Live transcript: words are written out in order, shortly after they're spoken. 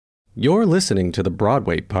You're listening to the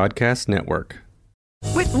Broadway Podcast Network.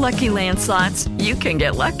 With Lucky Land Slots, you can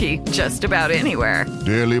get lucky just about anywhere.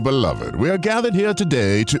 Dearly beloved, we are gathered here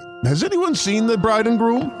today to... Has anyone seen the bride and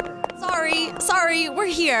groom? Sorry, we're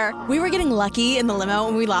here. We were getting lucky in the limo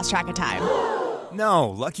and we lost track of time. No,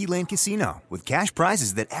 Lucky Land Casino, with cash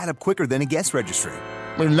prizes that add up quicker than a guest registry.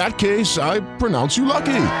 In that case, I pronounce you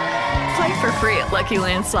lucky. Play for free at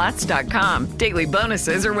LuckyLandSlots.com. Daily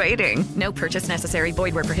bonuses are waiting. No purchase necessary.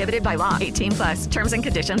 Void where prohibited by law. 18+. Terms and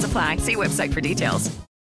conditions apply. See website for details.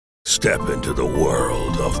 Step into the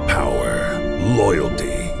world of power,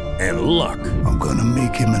 loyalty, and luck. I'm gonna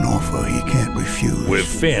make him an offer he can't refuse. With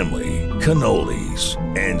family, cannolis,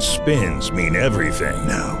 and spins mean everything.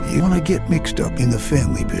 Now, you wanna get mixed up in the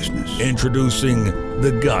family business. Introducing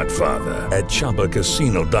The Godfather at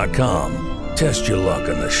ChumbaCasino.com. Test your luck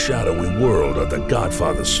in the shadowy world of The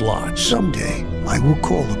Godfather slot. Someday, I will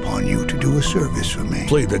call upon you to do a service for me.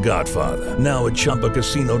 Play The Godfather, now at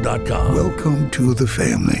ChumbaCasino.com. Welcome to the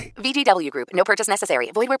family. VGW Group. No purchase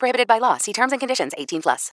necessary. Void where prohibited by law. See terms and conditions.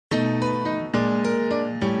 18+.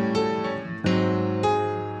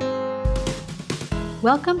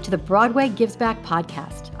 Welcome to the Broadway Gives Back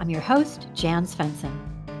podcast. I'm your host, Jan Svensson.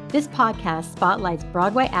 This podcast spotlights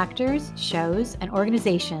Broadway actors, shows, and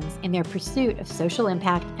organizations in their pursuit of social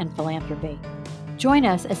impact and philanthropy. Join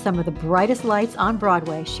us as some of the brightest lights on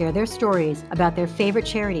Broadway share their stories about their favorite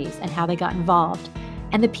charities and how they got involved,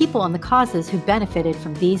 and the people and the causes who benefited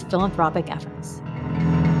from these philanthropic efforts.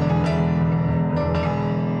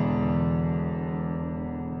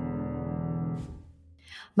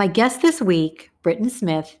 My guest this week, Britton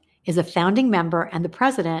Smith, is a founding member and the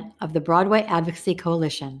president of the Broadway Advocacy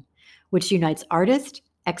Coalition, which unites artists,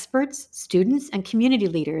 experts, students, and community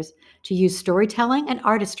leaders to use storytelling and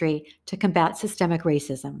artistry to combat systemic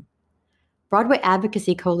racism. Broadway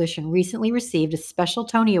Advocacy Coalition recently received a special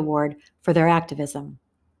Tony Award for their activism.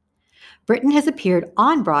 Britton has appeared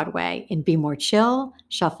on Broadway in Be More Chill,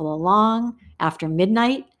 Shuffle Along, After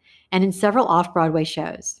Midnight, and in several off-Broadway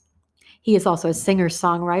shows. He is also a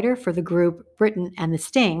singer-songwriter for the group Britton and the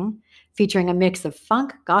Sting, featuring a mix of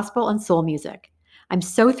funk, gospel, and soul music. I'm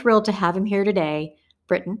so thrilled to have him here today.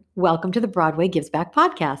 Britton, welcome to the Broadway Gives Back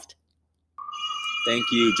podcast. Thank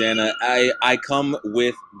you, Jana. I come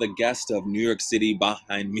with the guest of New York City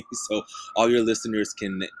behind me, so all your listeners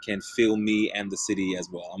can feel me and the city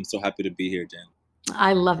as well. I'm so happy to be here, Jana.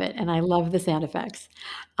 I love it, and I love the sound effects.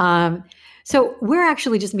 So we're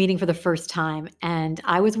actually just meeting for the first time, and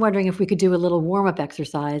I was wondering if we could do a little warm-up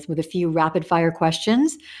exercise with a few rapid-fire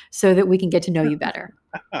questions so that we can get to know you better.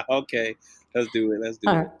 Okay, let's do it.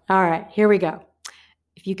 All right, here we go.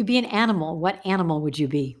 If you could be an animal, what animal would you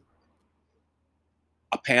be?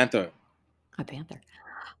 A panther. A panther.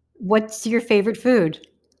 What's your favorite food?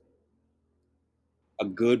 A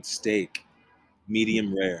good steak,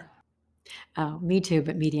 medium rare. Oh, me too,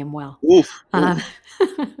 but medium well. Oof.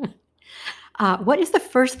 What is the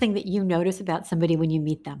first thing that you notice about somebody when you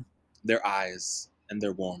meet them? Their eyes and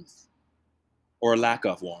their warmth, or lack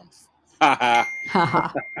of warmth. All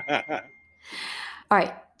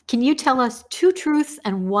right. Can you tell us 2 truths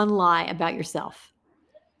and 1 lie about yourself?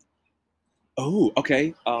 Oh,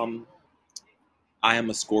 okay. I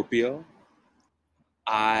am a Scorpio.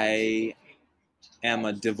 I am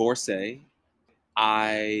a divorcee.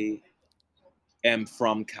 I am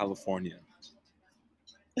from California.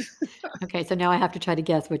 Okay, so now I have to try to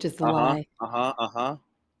guess which is the lie.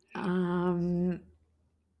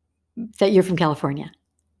 That you're from California.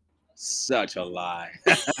 Such a lie.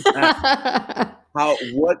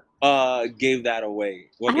 What gave that away?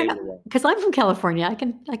 What gave it away? Because I'm from California. I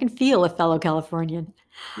can feel a fellow Californian.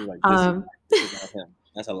 You're like, this is not him.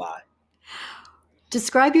 That's a lie.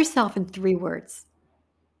 Describe yourself in 3 words.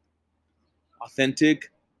 Authentic,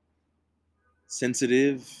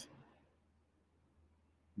 sensitive,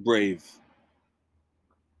 brave.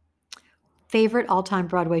 Favorite all-time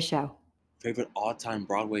Broadway show? Favorite all-time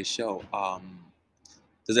Broadway show?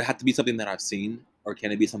 Does it have to be something that I've seen, or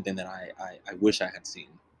can it be something that I wish I had seen?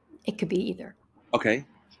 It could be either. Okay.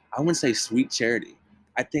 I would say Sweet Charity.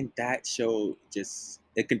 I think that show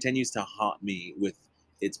it continues to haunt me with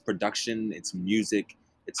its production, its music,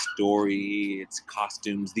 its story, its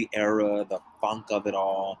costumes, the era, the funk of it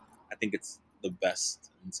all. I think it's the best.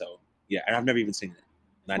 And so, yeah, and I've never even seen it.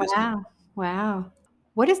 Wow.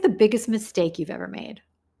 What is the biggest mistake you've ever made?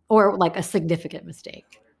 Or like a significant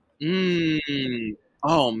mistake?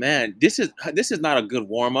 Oh man, this is not a good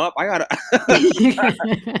warm up.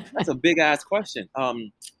 That's a big ass question.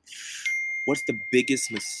 What's the biggest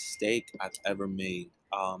mistake I've ever made?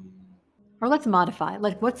 Or let's modify it.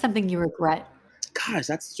 Like, what's something you regret? Gosh,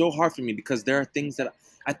 that's so hard for me because there are things that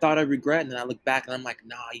I thought I regret, and then I look back and I'm like,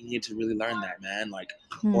 nah, you need to really learn that, man. Like,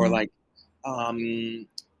 or Hmm. like,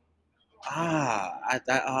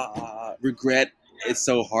 regret is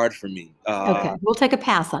so hard for me. Okay, we'll take a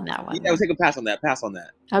pass on that one Yeah, I would then. take a pass on that. Pass on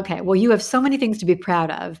that. Okay, well, you have so many things to be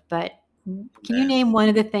proud of, but can you Man. name one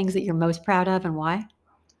of the things that you're most proud of and why?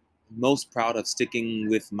 Most proud of sticking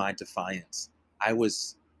with my defiance. I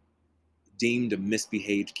was deemed a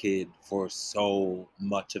misbehaved kid for so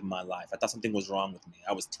much of my life. I thought something was wrong with me.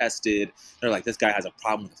 I was tested. They're like, this guy has a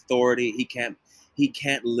problem with authority. He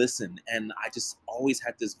can't listen. And I just always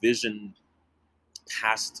had this vision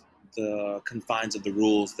past the confines of the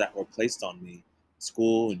rules that were placed on me,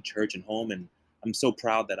 school and church and home. And I'm so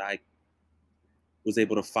proud that I was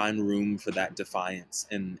able to find room for that defiance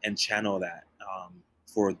and channel that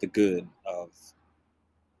for the good of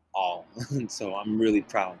all. And so I'm really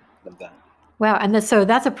proud of that. Wow, and so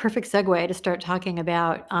that's a perfect segue to start talking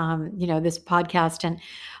about, this podcast. And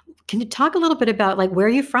can you talk a little bit about like where are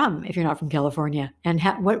you from if you're not from California, and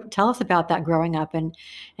tell us about that growing up and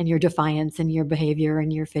your defiance and your behavior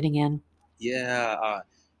and your fitting in. Yeah,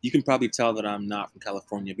 you can probably tell that I'm not from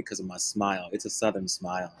California because of my smile. It's a Southern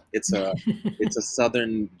smile. It's a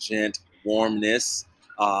Southern gent warmness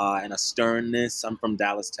and a sternness. I'm from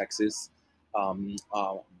Dallas, Texas. Um,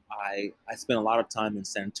 uh, I spent a lot of time in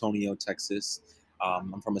San Antonio, Texas.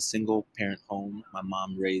 I'm from a single parent home. My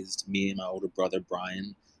mom raised me and my older brother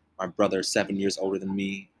Brian. My brother, 7 years older than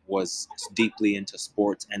me, was deeply into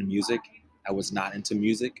sports and music. I was not into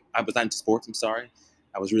music. I was not into sports. I'm sorry.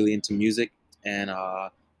 I was really into music, and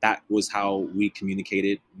that was how we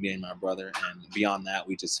communicated, me and my brother. And beyond that,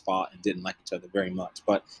 we just fought and didn't like each other very much.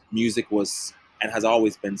 But music was and has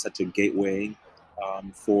always been such a gateway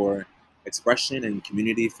for expression and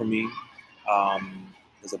community for me.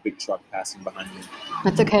 There's a big truck passing behind me.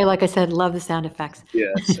 That's okay. Like I said, love the sound effects.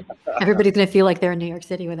 Yes. Everybody's going to feel like they're in New York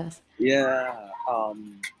City with us. Yeah.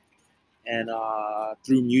 And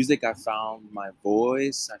through music, I found my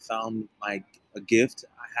voice. I found a gift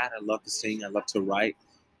I had. I love to sing. I love to write.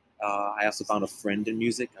 I also found a friend in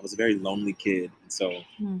music. I was a very lonely kid, and so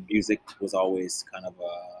music was always kind of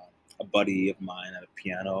a buddy of mine at a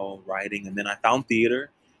piano, writing. And then I found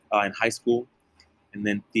theater in high school, and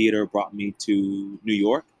then theater brought me to New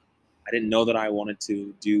York. I didn't know that I wanted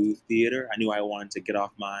to do theater. I knew I wanted to get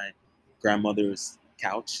off my grandmother's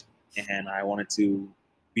couch, and I wanted to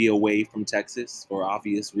be away from Texas for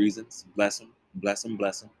obvious reasons. Bless him, bless him,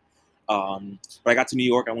 bless him. But I got to New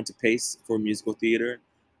York. I went to Pace for musical theater,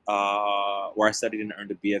 where I studied and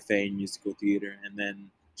earned a BFA in musical theater. And then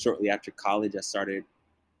shortly after college, I started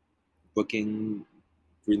booking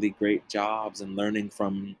really great jobs and learning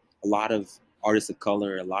from a lot of artists of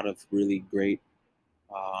color, a lot of really great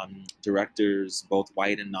directors, both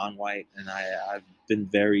white and non-white. And I've been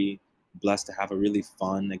very blessed to have a really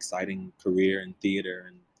fun, exciting career in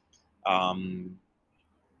theater. And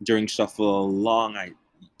during Shuffle Along, I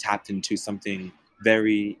tapped into something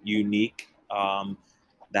very unique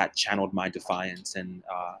that channeled my defiance. And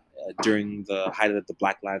during the height of the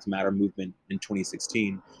Black Lives Matter movement in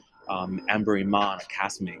 2016, Amber Iman, a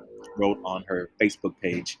castmate, wrote on her Facebook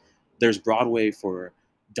page, "There's Broadway for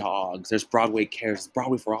dogs, there's Broadway cares, there's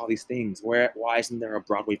Broadway for all these things. Why isn't there a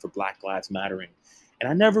Broadway for Black Lives Mattering?" And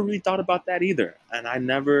I never really thought about that either. And I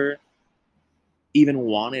never even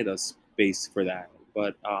wanted a space for that.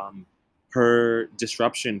 But her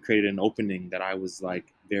disruption created an opening that I was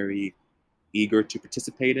like very eager to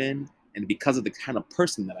participate in. And because of the kind of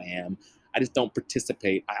person that I am, I just don't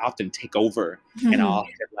participate. I often take over and I'll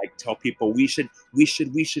like tell people we should.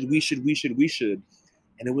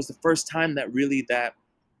 And it was the first time that really that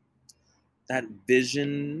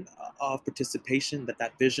vision of participation,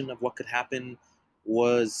 that vision of what could happen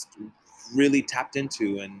was really tapped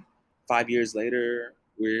into. And 5 years later,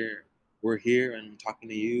 we're here and talking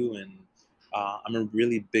to you, and I'm a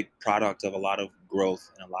really big product of a lot of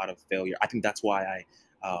growth and a lot of failure. I think that's why I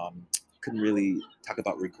couldn't really talk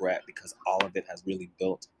about regret, because all of it has really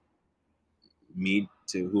built me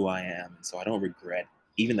to who I am. And so I don't regret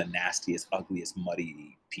even the nastiest, ugliest,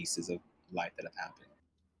 muddy pieces of life that have happened.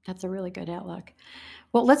 That's a really good outlook.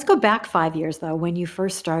 Well, let's go back 5 years, though, when you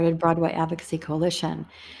first started Broadway Advocacy Coalition.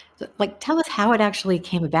 Like, tell us how it actually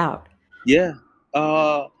came about. Yeah.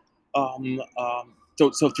 So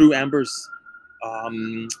through Amber's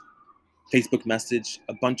Facebook message,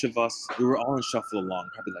 a bunch of us, we were all in Shuffle Along,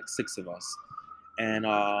 probably like 6 of us. And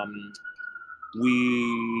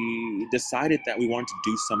we decided that we wanted to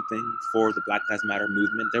do something for the Black Lives Matter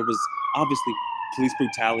movement. There was obviously police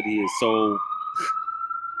brutality is so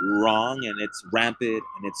wrong, and it's rampant,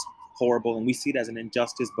 and it's horrible, and we see it as an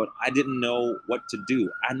injustice, but I didn't know what to do.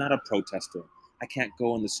 I'm not a protester. I can't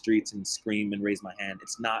go in the streets and scream and raise my hand.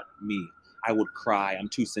 It's not me. I would cry. I'm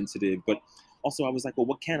too sensitive. But also I was like, well,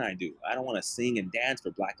 what can I do? I don't want to sing and dance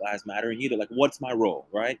for Black Lives Matter either. Like, what's my role,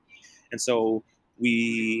 right? And so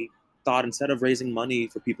we thought, instead of raising money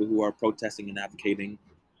for people who are protesting and advocating,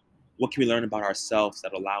 what can we learn about ourselves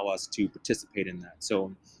that allow us to participate in that?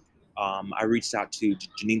 So I reached out to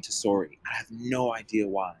Jeanine Tesori. I have no idea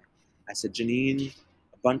why. I said, Jeanine,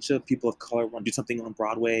 a bunch of people of color want to do something on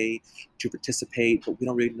Broadway to participate, but we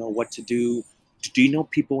don't really know what to do. Do you know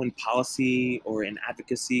people in policy or in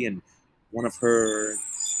advocacy? And one of her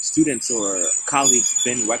students or colleagues,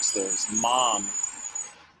 Ben Wexler's mom,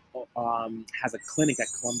 has a clinic at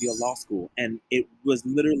Columbia Law School, and it was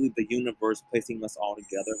literally the universe placing us all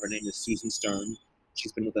together. Her name is Susan Stern.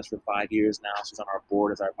 She's been with us for 5 years now. She's on our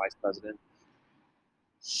board as our vice president.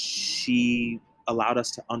 She allowed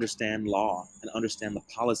us to understand law and understand the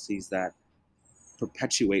policies that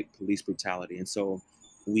perpetuate police brutality. And so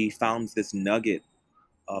we found this nugget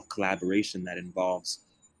of collaboration that involves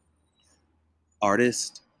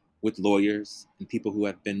artists with lawyers and people who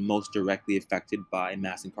have been most directly affected by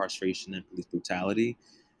mass incarceration and police brutality.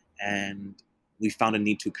 And we found a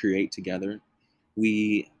need to create together.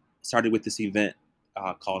 We started with this event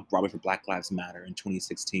called Broadway for Black Lives Matter in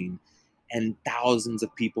 2016. And thousands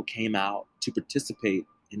of people came out to participate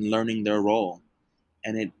in learning their role.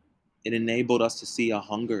 And it enabled us to see a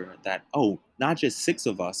hunger that, not just 6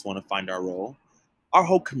 of us want to find our role. Our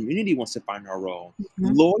whole community wants to find our role.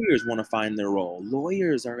 Mm-hmm. Lawyers want to find their role.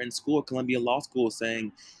 Lawyers are in school at Columbia Law School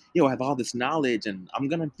saying, I have all this knowledge and I'm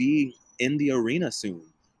going to be in the arena soon.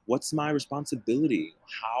 What's my responsibility?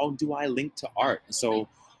 How do I link to art? So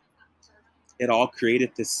it all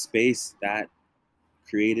created this space that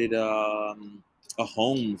created a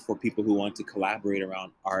home for people who want to collaborate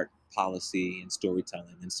around art, policy, and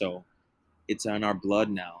storytelling. And so it's in our blood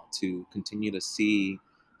now to continue to see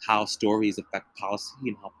how stories affect policy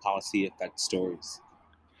and how policy affects stories.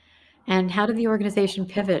 And how did the organization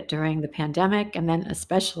pivot during the pandemic, and then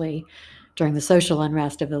especially during the social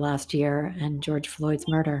unrest of the last year and George Floyd's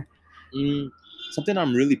murder? Something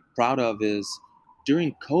I'm really proud of is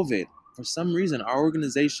during COVID, for some reason, our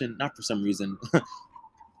organization, not for some reason,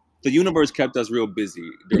 the universe kept us real busy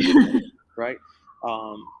during the COVID, right?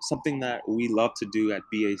 Something that we love to do at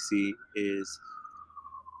BAC is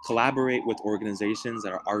collaborate with organizations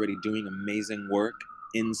that are already doing amazing work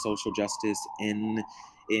in social justice, in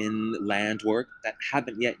land work, that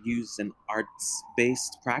haven't yet used an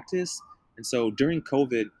arts-based practice. And so during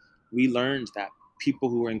COVID, we learned that people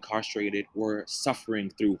who were incarcerated were suffering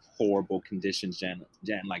through horrible conditions, Jan.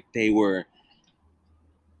 Like there were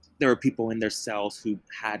people in their cells who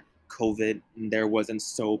had COVID and there wasn't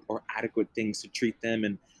soap or adequate things to treat them.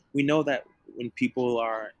 And we know that when people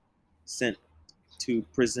are sent to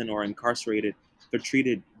prison or incarcerated, they're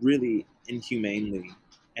treated really inhumanely.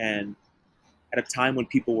 And at a time when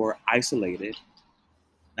people were isolated,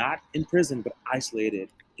 not in prison, but isolated,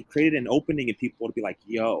 it created an opening in people to be like,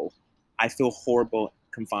 I feel horrible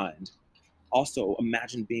confined. Also,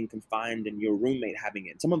 imagine being confined and your roommate having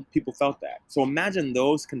it. Some of the people felt that. So imagine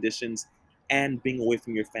those conditions and being away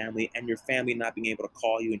from your family and your family not being able to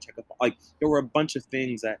call you and check up. Like, there were a bunch of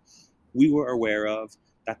things that we were aware of,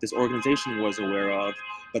 that this organization was aware of,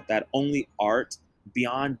 but that only art,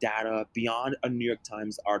 beyond data, beyond a New York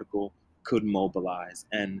Times article, could mobilize.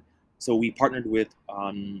 And so we partnered with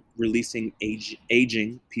Releasing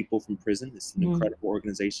Aging People from Prison. This is an incredible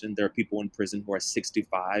organization. There are people in prison who are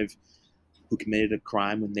 65 who committed a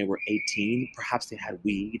crime when they were 18. Perhaps they had a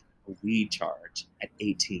weed charge at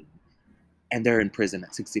 18, and they're in prison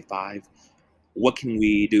at 65. What can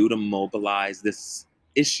we do to mobilize this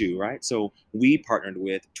issue, right? So we partnered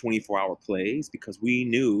with 24 Hour Plays because we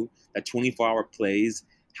knew that 24 Hour Plays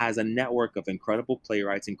has a network of incredible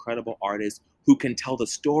playwrights, incredible artists who can tell the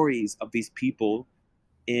stories of these people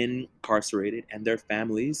incarcerated and their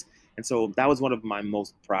families. And so that was one of our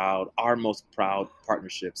most proud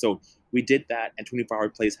partnerships. So we did that, and 24 Hour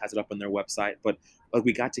Plays has it up on their website. But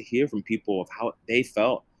we got to hear from people of how they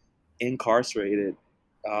felt incarcerated,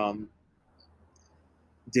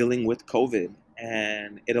 dealing with COVID.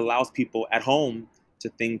 And it allows people at home to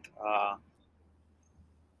think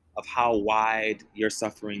of how wide your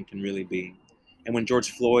suffering can really be. And when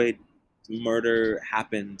George Floyd's murder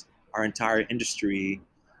happened, our entire industry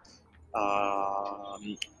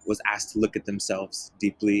was asked to look at themselves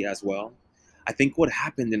deeply as well. I think what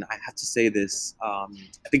happened, and I have to say this, I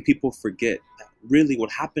think people forget that really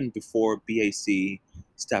what happened before BAC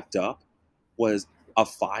stepped up was a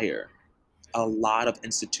fire. A lot of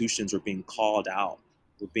institutions were being called out,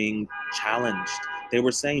 were being challenged. They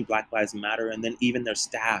were saying Black Lives Matter, and then even their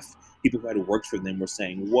staff people who had worked for them were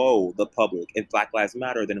saying, whoa, the public, if Black Lives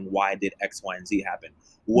Matter, then why did X, Y, and Z happen?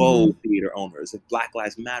 Whoa, theater owners, if Black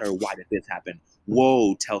Lives Matter, why did this happen?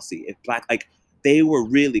 Whoa, Telsey, if they were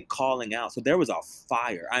really calling out. So there was a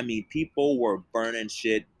fire. I mean, people were burning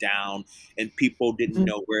shit down and people didn't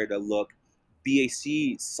know where to look.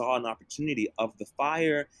 BAC saw an opportunity of the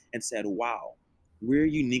fire and said, wow, we're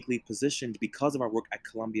uniquely positioned because of our work at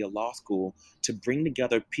Columbia Law School to bring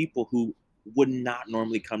together people who would not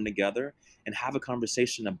normally come together and have a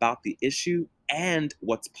conversation about the issue and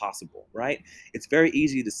what's possible, right? It's very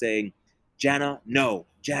easy to say, Jana, no,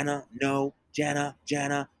 Jana, no, Jana,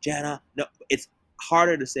 no. It's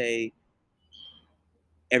harder to say,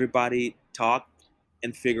 everybody talk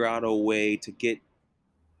and figure out a way to get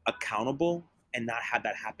accountable and not have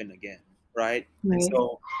that happen again, right? And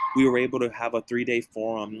so we were able to have a 3-day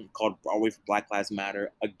forum called Broadway for Black Lives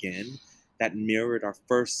Matter again that mirrored our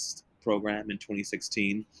first program in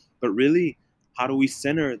 2016. But really, how do we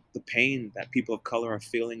center the pain that people of color are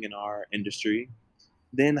feeling in our industry?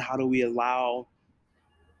 Then how do we allow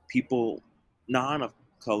people non of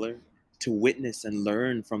color to witness and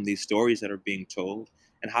learn from these stories that are being told?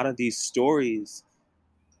 And how do these stories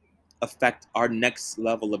affect our next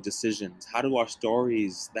level of decisions? How do our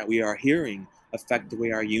stories that we are hearing affect the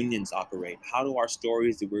way our unions operate? How do our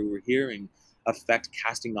stories that we were hearing affect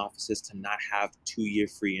casting offices to not have 2-year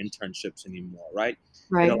free internships anymore, right?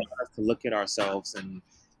 It allowed us to look at ourselves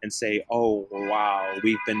and say, oh, wow,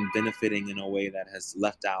 we've been benefiting in a way that has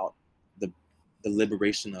left out the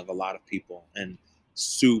liberation of a lot of people. And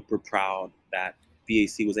super proud that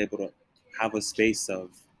BAC was able to have a space of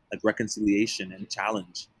like reconciliation and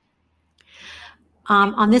challenge.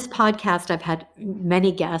 On this podcast, I've had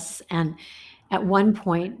many guests, and at one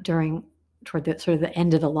point toward the sort of the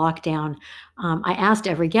end of the lockdown, I asked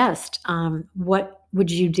every guest, what would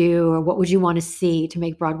you do or what would you want to see to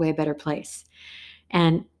make Broadway a better place?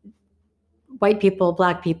 And white people,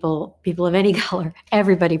 Black people, people of any color,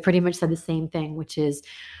 everybody pretty much said the same thing, which is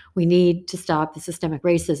we need to stop the systemic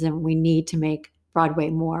racism. We need to make Broadway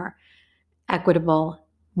more equitable,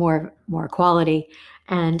 more equality.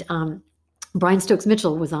 And Brian Stokes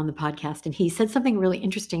Mitchell was on the podcast, and he said something really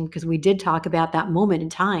interesting because we did talk about that moment in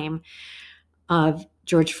time of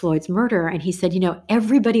George Floyd's murder. And he said,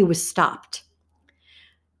 everybody was stopped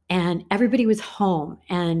and everybody was home.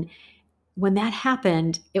 And when that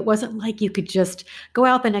happened, it wasn't like you could just go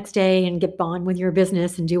out the next day and get on with your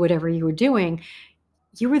business and do whatever you were doing.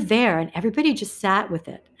 You were there and everybody just sat with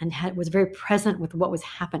it and was very present with what was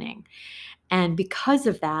happening. And because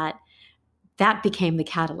of that, that became the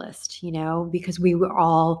catalyst, because we were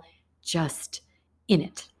all just in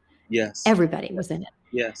it. Yes. Everybody was in it.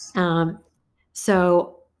 Yes.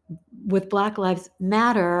 So with Black Lives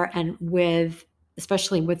Matter and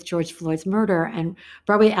especially with George Floyd's murder, and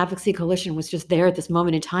Broadway Advocacy Coalition was just there at this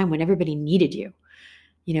moment in time when everybody needed you,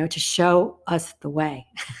 to show us the way.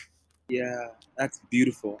 Yeah, that's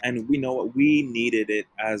beautiful. And we know what we needed it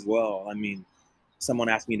as well. I mean, someone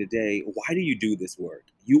asked me today, why do you do this work?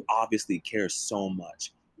 You obviously care so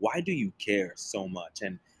much. Why do you care so much?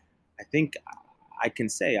 And I think I can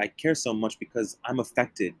say I care so much because I'm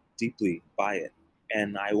affected deeply by it.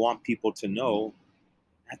 And I want people to know,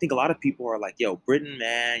 I think a lot of people are like, yo, Britain,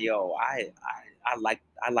 man, yo, I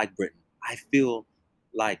like Britain. I feel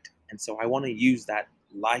liked. And so I want to use that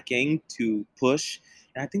liking to push.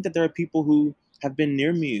 And I think that there are people who have been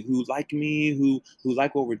near me, who like me, who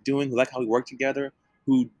like what we're doing, who like how we work together,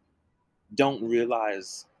 who don't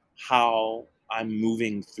realize how I'm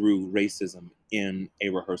moving through racism in a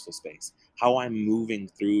rehearsal space, how I'm moving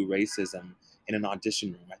through racism in an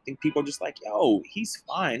audition room. I think people are just like, yo, he's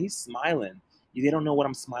fine, he's smiling. They don't know what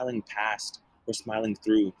I'm smiling past or smiling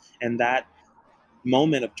through. And that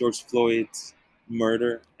moment of George Floyd's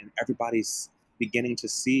murder and everybody's beginning to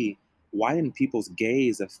see, widen people's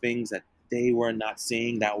gaze of things that they were not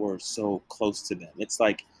seeing that were so close to them. It's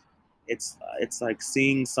like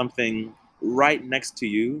seeing something right next to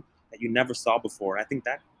you that you never saw before. I think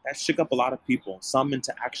that shook up a lot of people, some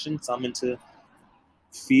into action, some into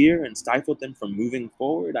fear, and stifled them from moving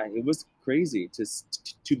forward. It was crazy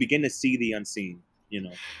to begin to see the unseen,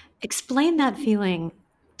 Explain that feeling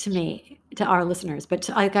to me, to our listeners, but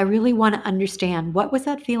I really want to understand, what was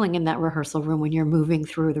that feeling in that rehearsal room when you're moving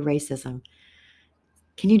through the racism?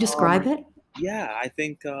 Can you describe it? Yeah, I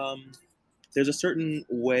think there's a certain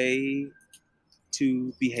way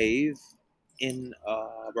to behave in a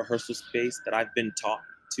rehearsal space that I've been taught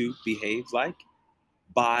to behave like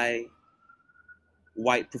by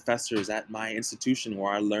white professors at my institution,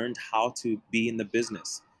 where I learned how to be in the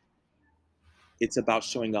business. It's about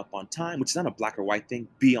showing up on time, which is not a black or white thing,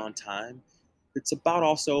 be on time. It's about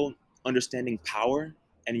also understanding power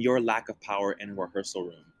and your lack of power in a rehearsal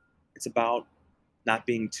room. It's about not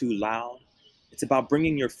being too loud. It's about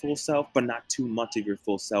bringing your full self, but not too much of your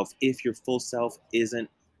full self if your full self isn't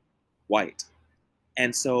white.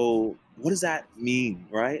 And so what does that mean,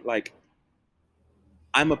 right? Like,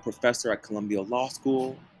 I'm a professor at Columbia Law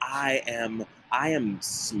School. I am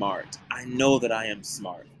smart. I know that I am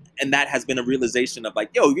smart. And that has been a realization of like,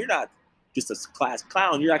 yo, you're not just a class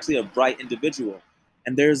clown, you're actually a bright individual.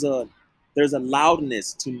 And there's a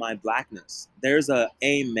loudness to my blackness. There's a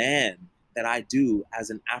amen that I do as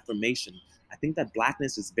an affirmation. I think that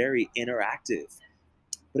blackness is very interactive.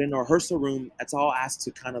 But in a rehearsal room, that's all asked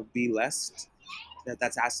to kind of be less,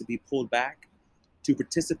 that's asked to be pulled back, to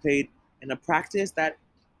participate in a practice that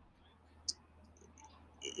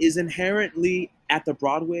is inherently at the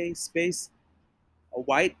Broadway space, a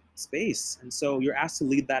white space. And so you're asked to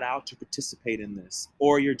lead that out, to participate in this.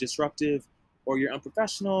 Or you're disruptive, or you're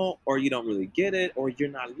unprofessional, or you don't really get it, or you're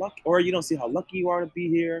not lucky, or you don't see how lucky you are to be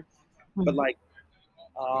here. Mm-hmm. But like,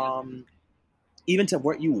 even to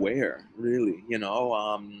what you wear, really,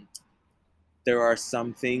 there are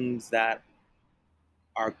some things that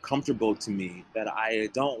are comfortable to me that I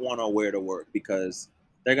don't want to wear to work because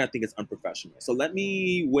they're going to think it's unprofessional. So let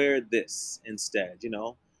me wear this instead,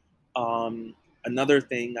 Another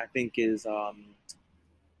thing I think is the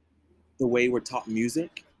way we're taught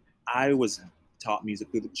music. I was taught music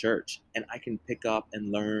through the church, and I can pick up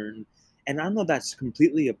and learn. And I don't know if that's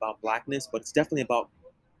completely about blackness, but it's definitely about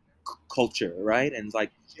culture, right? And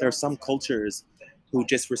like, there are some cultures who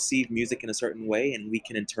just receive music in a certain way, and we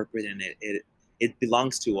can interpret, and it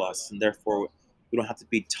belongs to us, and therefore we don't have to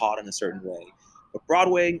be taught in a certain way. But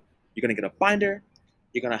Broadway, you're gonna get a binder,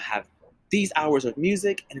 you're gonna have these hours of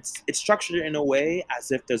music, and it's structured in a way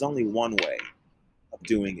as if there's only one way of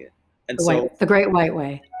doing it. And the great white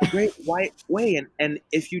way. The great white way. And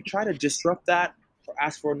if you try to disrupt that or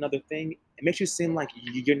ask for another thing, it makes you seem like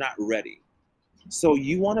you're not ready. So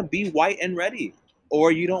you want to be white and ready,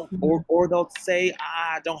 or you don't, or they'll say,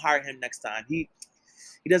 don't hire him next time. He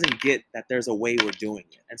doesn't get that there's a way we're doing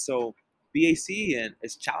it. And so BAC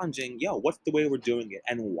is challenging, what's the way we're doing it,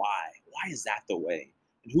 and why? Why is that the way?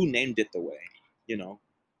 And who named it the way?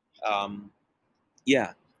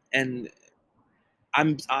 And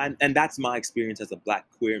and that's my experience as a Black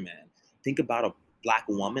queer man. Think about a Black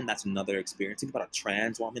woman, that's another experience. Think about a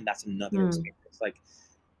trans woman, that's another experience. Like,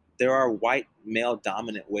 there are white male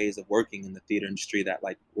dominant ways of working in the theater industry that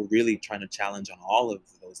like we're really trying to challenge on all of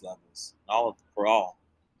those levels, for all.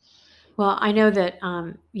 Well, I know that,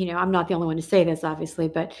 I'm not the only one to say this, obviously,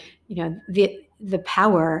 but, the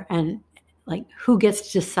power and like who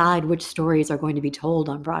gets to decide which stories are going to be told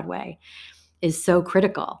on Broadway is so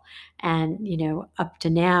critical. And, up to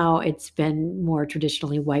now, it's been more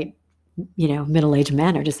traditionally white, middle-aged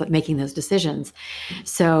men are just like making those decisions.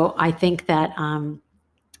 So I think that,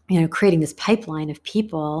 creating this pipeline of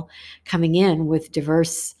people coming in with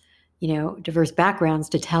diverse backgrounds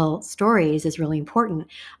to tell stories is really important.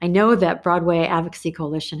 I know that Broadway Advocacy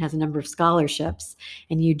Coalition has a number of scholarships,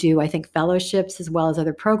 and you do, I think, fellowships as well as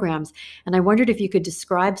other programs. And I wondered if you could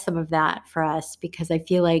describe some of that for us, because I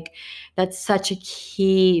feel like that's such a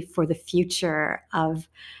key for the future of,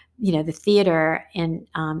 the theater and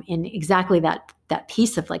in exactly that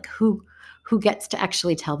piece of like who gets to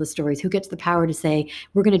actually tell the stories, who gets the power to say,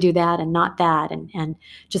 we're going to do that and not that, and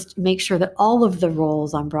just make sure that all of the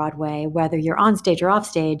roles on Broadway, whether you're on stage or off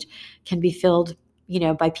stage, can be filled,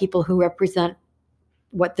 by people who represent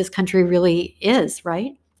what this country really is,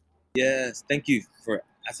 right? Yes, thank you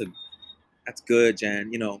that's good,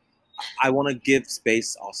 Jan. I want to give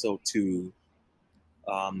space also to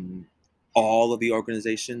all of the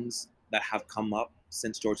organizations that have come up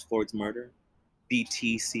since George Floyd's murder,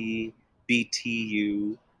 BTC,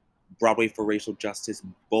 BTU, Broadway for Racial Justice,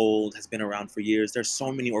 BOLD has been around for years. There's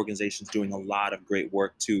so many organizations doing a lot of great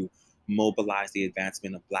work to mobilize the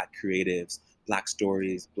advancement of Black creatives, Black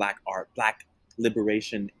stories, Black art, Black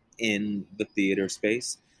liberation in the theater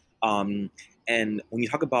space. And when you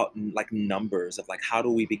talk about like numbers of like, how do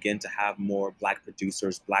we begin to have more Black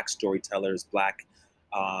producers, Black storytellers, Black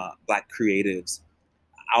creatives,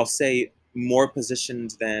 I'll say more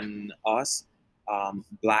positioned than us,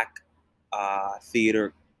 Black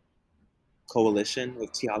Theater Coalition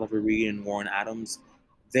with T. Oliver Reed and Warren Adams,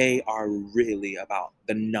 they are really about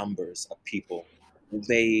the numbers of people.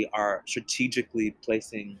 They are strategically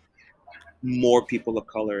placing more people of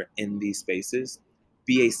color in these spaces.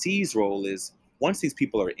 BAC's role is, once these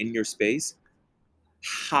people are in your space,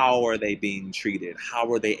 how are they being treated?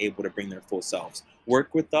 How are they able to bring their full selves?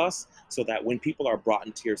 Work with us so that when people are brought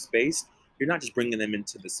into your space, you're not just bringing them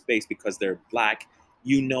into the space because they're Black.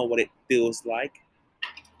 you know what it feels like.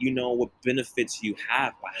 You know what benefits you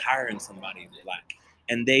have by hiring somebody Black.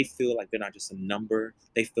 And they feel like they're not just a number.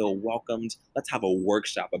 They feel welcomed. Let's have a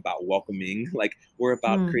workshop about welcoming. Like, we're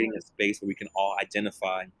about creating a space where we can all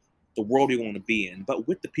identify the world we want to be in, but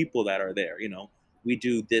with the people that are there. We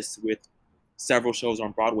do this with several shows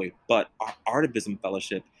on Broadway, but our Artivism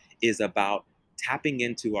Fellowship is about tapping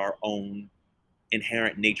into our own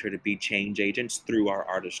inherent nature to be change agents through our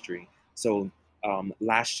artistry. So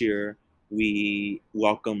last year, we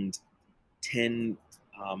welcomed 10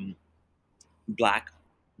 Black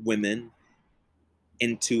women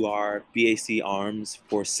into our BAC arms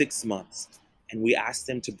for 6 months. And we asked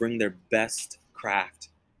them to bring their best craft,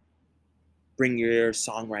 bring your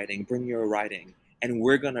songwriting, bring your writing. And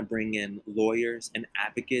we're gonna bring in lawyers and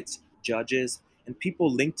advocates, judges, and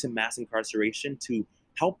people linked to mass incarceration to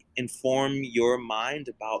help inform your mind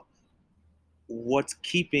about what's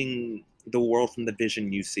keeping the world from the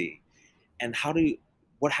vision you see. And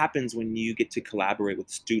what happens when you get to collaborate with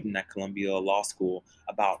a student at Columbia Law School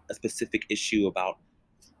about a specific issue about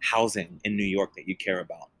housing in New York that you care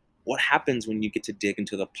about? What happens when you get to dig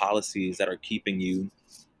into the policies that are keeping you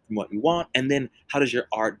from what you want? And then how does your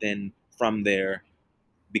art then from there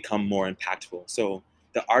become more impactful? So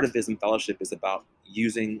the Artivism Fellowship is about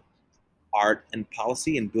using art and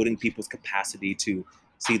policy and building people's capacity to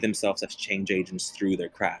see themselves as change agents through their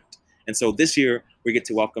craft. And so this year we get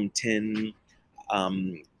to welcome 10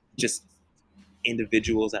 just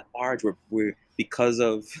individuals at large. We're because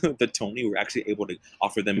of the Tony, we're actually able to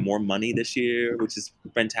offer them more money this year, which is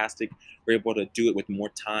fantastic. We're able to do it with more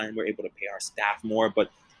time. We're able to pay our staff more, but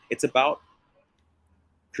it's about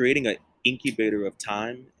creating an incubator of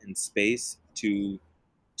time and space to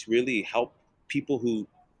really help people who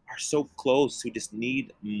are so close, who just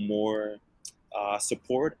need more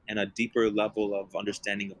support and a deeper level of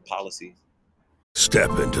understanding of policy.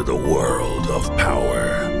 Step into the world of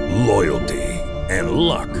power, loyalty, and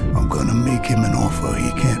luck. I'm gonna make him an offer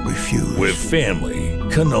he can't refuse. With family,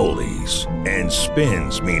 cannolis, and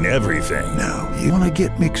spins mean everything. Now, you wanna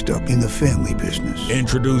get mixed up in the family business.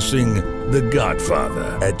 Introducing The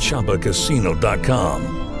Godfather at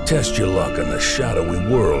ChumbaCasino.com. Test your luck in the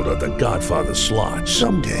shadowy world of The Godfather slot.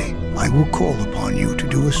 Someday, I will call upon you to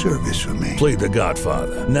do a service for me. Play The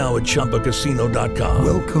Godfather now at ChumbaCasino.com.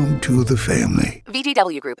 Welcome to the family.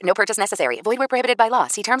 VGW Group. No purchase necessary. Void where prohibited by law.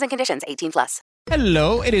 See terms and conditions. 18+.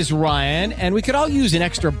 Hello, it is Ryan, and we could all use an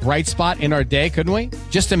extra bright spot in our day, couldn't we?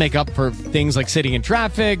 Just to make up for things like sitting in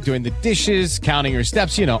traffic, doing the dishes, counting your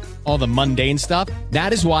steps, all the mundane stuff.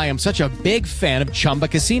 That is why I'm such a big fan of Chumba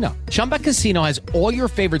Casino. Chumba Casino has all your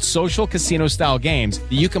favorite social casino-style games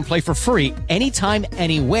that you can play for free anytime,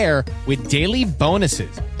 anywhere with daily bonuses.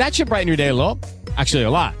 That should brighten your day a little. Actually, a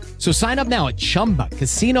lot. So sign up now at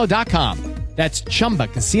ChumbaCasino.com. That's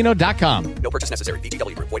ChumbaCasino.com. No purchase necessary.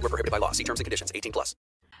 VGW Group. Void where prohibited by law. See terms and conditions. 18+.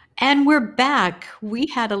 And we're back. We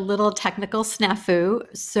had a little technical snafu.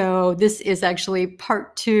 So this is actually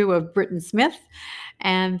part 2 of Britton Smith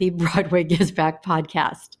and the Broadway Gives Back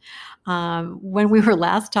podcast. When we were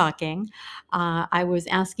last talking, I was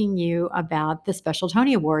asking you about the special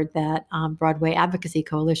Tony Award that Broadway Advocacy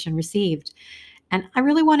Coalition received. And I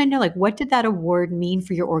really want to know, what did that award mean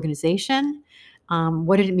for your organization?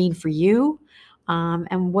 What did it mean for you?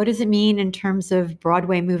 And what does it mean in terms of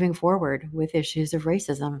Broadway moving forward with issues of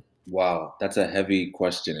racism? Wow, that's a heavy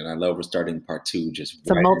question, and I love we're starting part 2. Just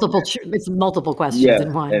it's multiple questions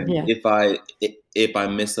in one. And yeah. If I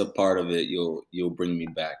miss a part of it, you'll bring me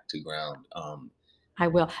back to ground. I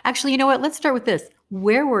will. Actually, you know what? Let's start with this.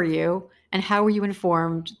 Where were you, and how were you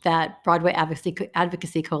informed that Broadway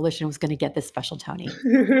Advocacy Coalition was going to get this special Tony?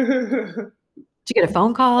 Did you get a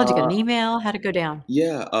phone call? Did you get an email? How'd it go down?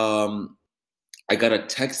 Yeah, I got a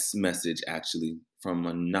text message actually from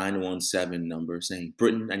a 917 number saying,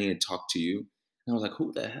 "Britton, I need to talk to you." And I was like,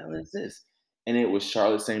 "Who the hell is this?" And it was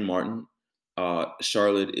Charlotte St. Martin.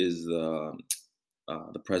 Charlotte is the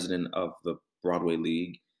president of the Broadway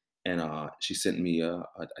League, and she sent me a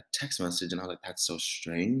text message, and I was like, "That's so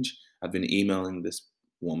strange. I've been emailing this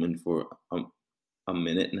woman for a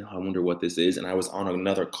minute, and I wonder what this is." And I was on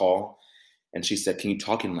another call. And she said, "Can you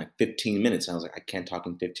talk in 15 minutes?" And I was like, "I can't talk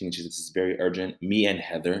in 15." She said, "This is very urgent. Me and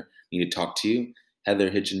Heather need to talk to you."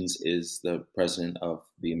 Heather Hitchens is the president of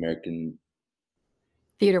the American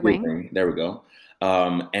Theater Wing. There we go.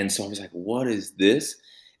 And so I was like, what is this?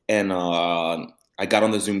 And I got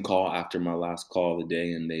on the Zoom call after my last call of the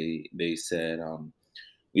day, and they said,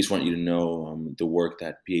 "We just want you to know the work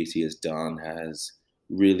that BAC has done has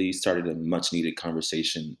really started a much-needed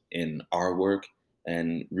conversation in our work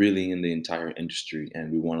and really in the entire industry.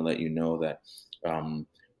 And we want to let you know that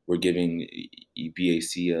we're we're giving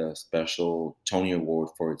BAC a special Tony Award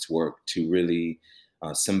for its work to really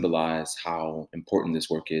symbolize how important this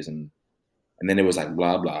work is. And then it was like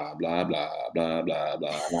blah blah blah blah blah blah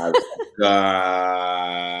blah. And I was like,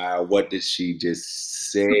 God, what did she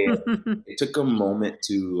just say? It took a moment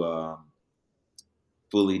to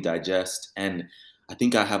fully digest, and I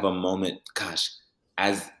think I have a moment. Gosh,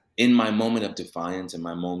 as in my moment of defiance and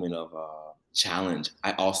my moment of challenge,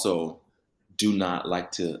 I also do not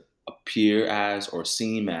like to appear as or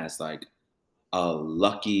seem as like a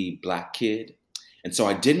lucky Black kid. And so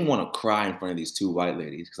I didn't want to cry in front of these two white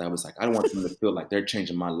ladies because I was like, I don't want them to feel like they're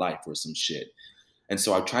changing my life or some shit. And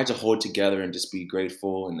so I tried to hold together and just be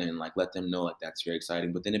grateful and then like let them know like that's very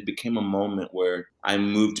exciting. But then it became a moment where I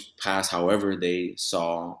moved past however they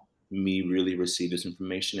saw me really receive this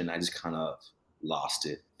information, and I just kind of lost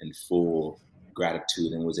it in full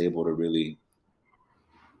gratitude and was able to really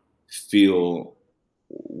feel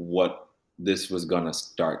what this was going to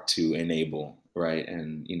start to enable, right?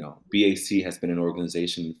 And, you know, BAC has been an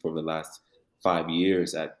organization for the last 5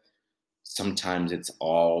 years that sometimes it's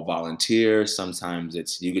all volunteer, sometimes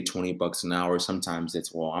it's you get $20 an hour, sometimes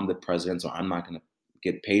it's, well, I'm the president, so I'm not going to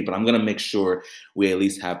get paid, but I'm going to make sure we at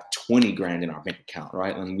least have 20 grand in our bank account,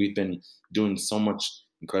 right? And we've been doing so much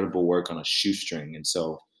incredible work on a shoestring. And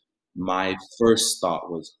so my first thought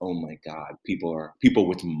was, oh my God, people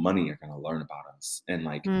with money are going to learn about us. And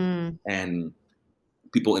like, and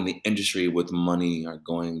people in the industry with money are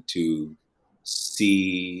going to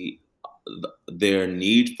see their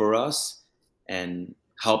need for us and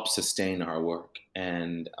help sustain our work.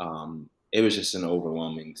 And it was just an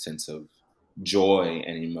overwhelming sense of joy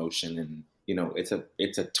and emotion. And, you know, it's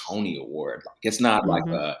a Tony Award. Like, it's not like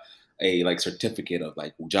a like certificate of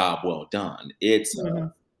like job well done. It's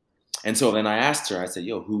and so then I asked her, I said,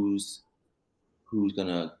 yo, are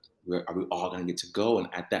we all gonna get to go? And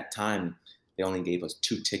at that time, they only gave us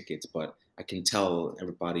 2 tickets, but I can tell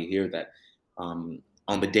everybody here that on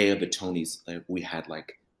the day of the Tonys, we had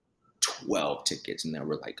like 12 tickets, and there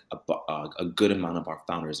were like a good amount of our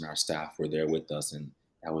founders and our staff were there with us, and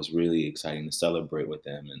that was really exciting to celebrate with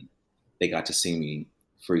them. And they got to see me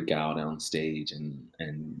freak out on stage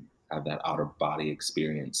and have that outer body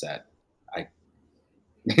experience that I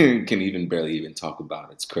can even barely even talk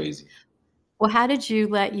about. It's crazy. Well, how did you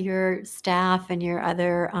let your staff and your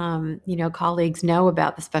other, colleagues know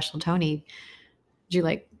about the special Tony? Did you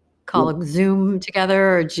like call a Zoom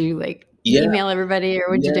together, or did you like email everybody, or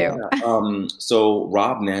what'd you do? So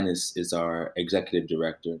Rob Nan is our executive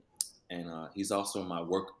director, and he's also my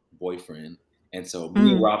work boyfriend. And so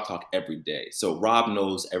me and Rob talk every day. So Rob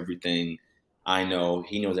knows everything I know.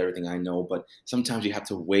 He knows everything I know. But sometimes you have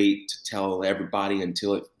to wait to tell everybody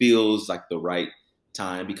until it feels like the right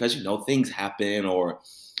time, because, you know, things happen, or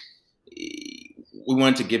we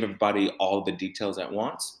wanted to give everybody all the details at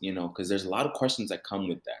once, you know, because there's a lot of questions that come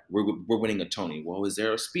with that. We're winning a Tony. Well, is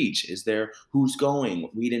there a speech? Is there who's going?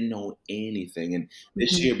 We didn't know anything. And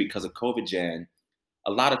this year, because of COVID, Jan,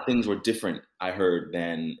 a lot of things were different, I heard,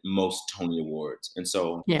 than most Tony Awards. And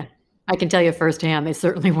so, yeah, I can tell you firsthand, they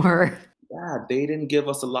certainly were. Yeah, they didn't give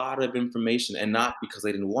us a lot of information, and not because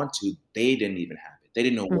they didn't want to. They didn't even have it. They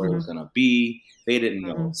didn't know where it was going to be. They didn't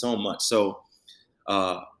know so much. So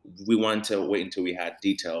we wanted to wait until we had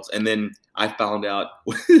details. And then I found out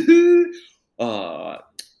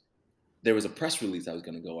there was a press release that was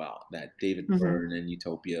going to go out that David Byrne and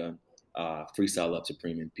Utopia, Freestyle Love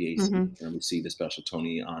Supreme, and PAC going to receive the special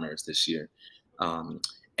Tony honors this year. And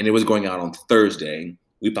it was going out on Thursday.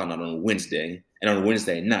 We found out on Wednesday. And on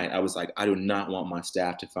Wednesday night, I was like, I do not want my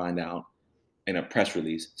staff to find out in a press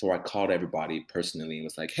release. So I called everybody personally and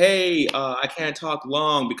was like, hey, I can't talk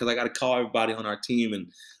long because I got to call everybody on our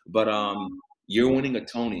team. But you're winning a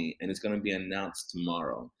Tony, and it's going to be announced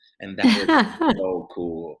tomorrow. And that was so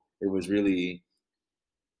cool. It was really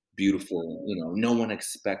beautiful. You know, no one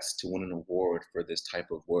expects to win an award for this type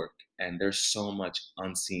of work. And there's so much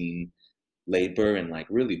unseen labor and like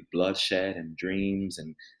really bloodshed and dreams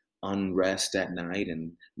and unrest at night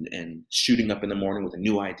and shooting up in the morning with a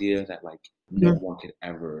new idea that like no one could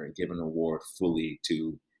ever give an award fully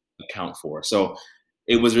to account for. So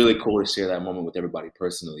it was really cool to share that moment with everybody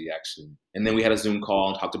personally, actually. And then we had a Zoom call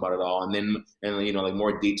and talked about it all. And then, you know, like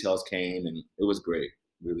more details came, and it was great,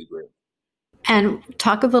 really great. And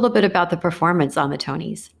talk a little bit about the performance on the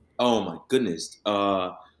Tonys. Oh my goodness.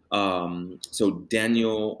 So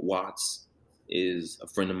Daniel Watts is a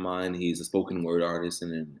friend of mine. He's a spoken word artist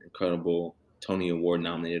and an incredible Tony Award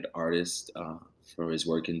nominated artist for his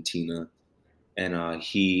work in Tina. And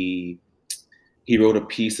he wrote a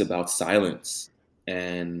piece about silence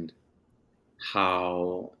and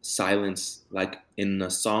how silence, like in a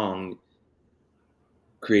song,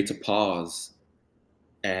 creates a pause,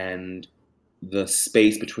 and the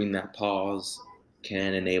space between that pause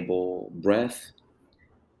can enable breath,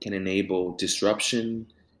 can enable disruption,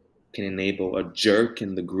 can enable a jerk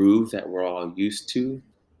in the groove that we're all used to.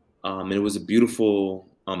 And it was a beautiful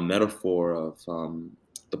metaphor of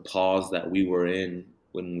the pause that we were in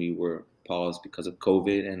when we were paused because of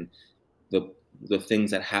COVID, and the the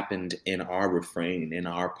things that happened in our refrain, in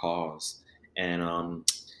our pause. And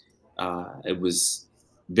it was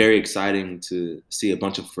very exciting to see a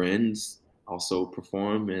bunch of friends also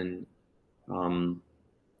perform and um,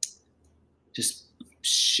 just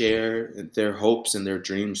share their hopes and their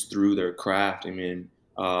dreams through their craft. I mean,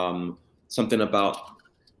 something about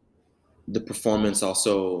the performance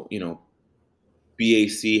also,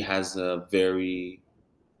 BAC has a very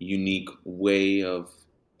unique way of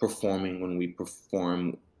performing when we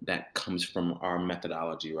perform that comes from our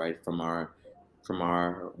methodology, right? From our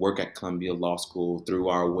work at Columbia Law School, through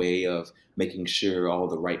our way of making sure all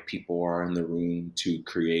the right people are in the room to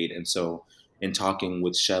create. And so in talking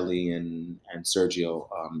with Shelley and Sergio,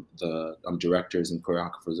 the directors and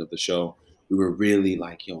choreographers of the show, we were really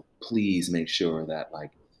like, yo, please make sure that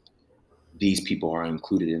like these people are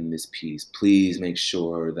included in this piece. Please make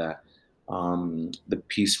sure that the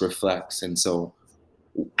piece reflects. And so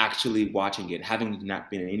actually watching it, having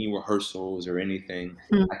not been in any rehearsals or anything,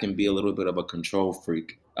 I can be a little bit of a control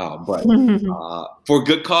freak. But for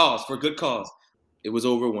good cause, it was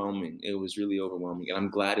overwhelming. It was really overwhelming. And I'm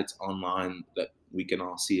glad it's online that we can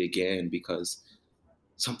all see again, because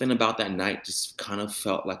something about that night just kind of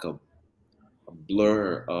felt like a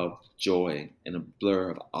blur of joy and a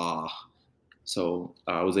blur of awe. So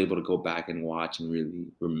I was able to go back and watch and really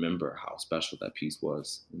remember how special that piece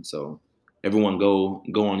was. And so everyone go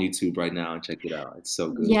on YouTube right now and check it out. It's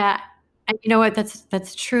so good. Yeah. And you know what?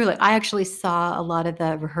 That's true. Like, I actually saw a lot of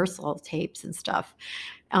the rehearsal tapes and stuff.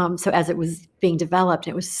 So as it was being developed,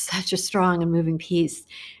 it was such a strong and moving piece.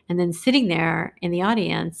 And then sitting there in the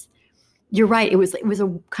audience, you're right. It was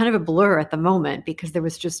a kind of a blur at the moment, because there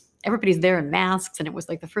was just, everybody's there in masks, and it was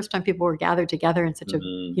like the first time people were gathered together in such a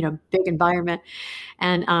big environment.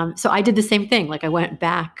 And so I did the same thing. Like, I went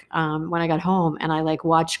back when I got home, and I like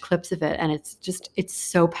watched clips of it, and it's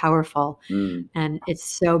so powerful and it's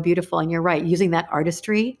so beautiful. And you're right, using that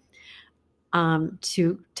artistry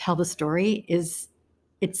to tell the story it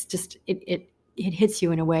hits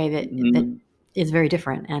you in a way that is very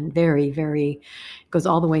different and very, very goes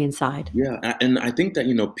all the way inside. Yeah. And I think that,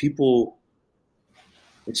 people,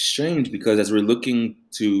 it's strange because as we're looking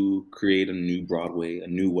to create a new Broadway, a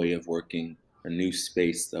new way of working, a new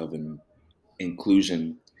space of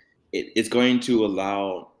inclusion, it's going to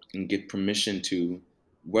allow and give permission to,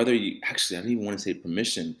 whether you actually, I don't even want to say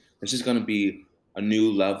permission, it's just going to be a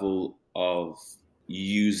new level of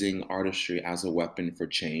using artistry as a weapon for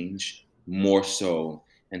change, more so.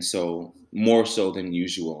 And so more so than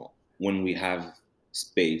usual when we have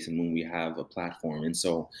space and when we have a platform. And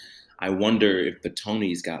so I wonder if the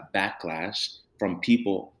Tonys got backlash from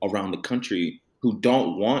people around the country who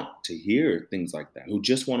don't want to hear things like that, who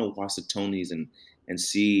just want to watch the Tonys and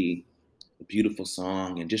see a beautiful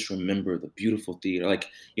song and just remember the beautiful theater. Like,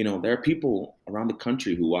 there are people around the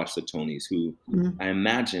country who watch the Tonys who I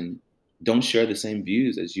imagine don't share the same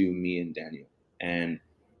views as you, me, and Daniel. And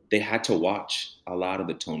they had to watch a lot of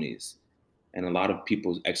the Tonys, and a lot of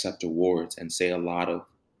people accept awards and say a lot of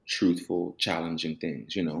truthful, challenging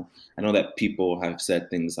things. I know that people have said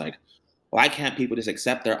things like, why can't people just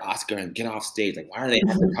accept their Oscar and get off stage? Like, why are they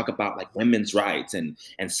having to talk about like women's rights and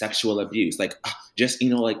sexual abuse? Like, just,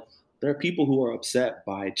 like, there are people who are upset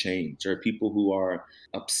by change. There are people who are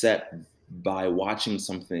upset by watching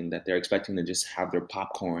something that they're expecting to just have their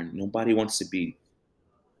popcorn.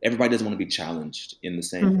 Everybody doesn't want to be challenged in the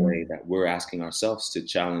same way that we're asking ourselves to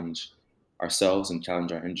challenge ourselves and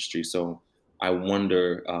challenge our industry. So I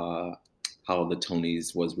wonder how the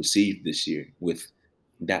Tonys was received this year with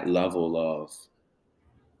that level of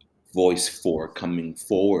voice for coming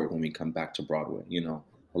forward when we come back to Broadway. A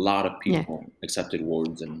lot of people accepted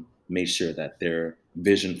awards and made sure that their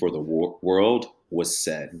vision for the world was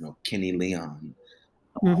said. Kenny Leon,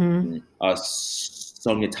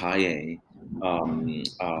 Sonia Taye,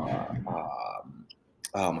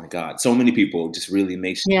 oh my God, so many people just really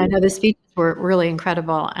make sure. Yeah, no, the speeches were really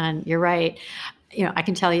incredible. And you're right. I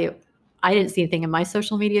can tell you, I didn't see anything in my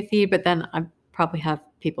social media feed, but then I probably have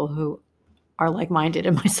people who are like-minded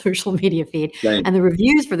in my social media feed. Right. And the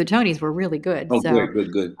reviews for the Tonys were really good. Oh, so,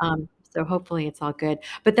 good. So hopefully it's all good.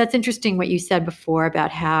 But that's interesting what you said before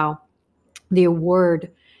about how the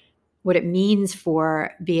award what it means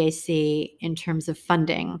for BAC in terms of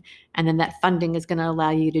funding, and then that funding is going to allow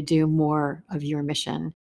you to do more of your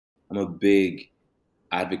mission. I'm a big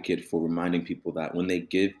advocate for reminding people that when they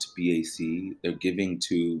give to BAC, they're giving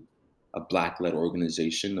to a Black-led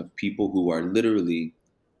organization of people who are literally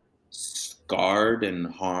scarred and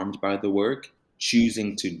harmed by the work,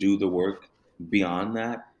 choosing to do the work beyond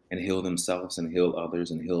that and heal themselves and heal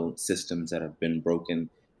others and heal systems that have been broken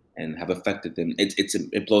and have affected them.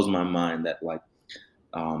 It blows my mind that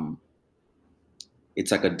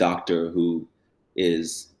it's like a doctor who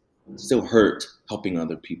is still hurt helping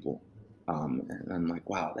other people. And I'm like,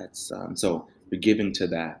 wow, that's so we're giving to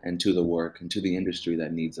that and to the work and to the industry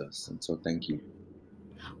that needs us. And so thank you.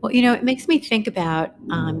 Well, it makes me think about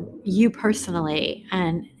you personally,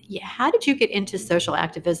 and how did you get into social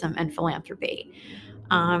activism and philanthropy?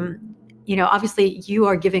 Obviously you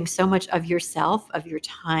are giving so much of yourself, of your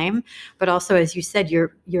time, but also, as you said,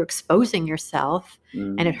 you're exposing yourself,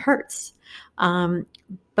 and it hurts.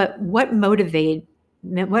 But what motivated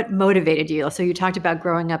you? So you talked about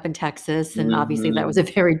growing up in Texas, and obviously that was a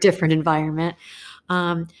very different environment.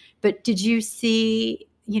 But did you see,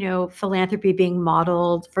 philanthropy being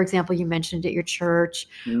modeled? For example, you mentioned at your church,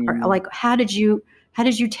 or like, how did you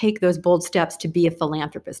take those bold steps to be a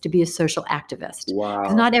philanthropist, to be a social activist? Wow.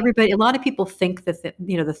 'Cause not everybody, a lot of people think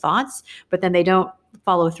the thoughts, but then they don't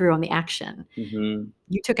follow through on the action.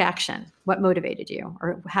 You took action. What motivated you,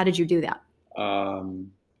 or how did you do that?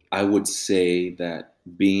 I would say that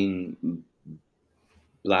being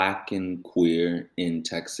Black and queer in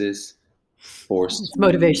Texas forced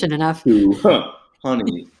motivation enough.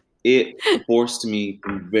 Honey, it forced me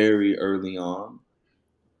from very early on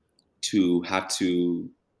to have to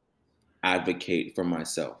advocate for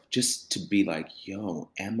myself, just to be like, yo,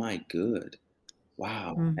 am I good?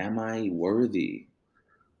 Wow, am I worthy?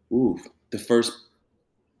 Oof. The first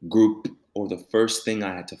group or the first thing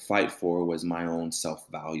I had to fight for was my own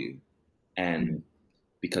self-value. And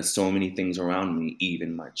because so many things around me,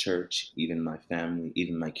 even my church, even my family,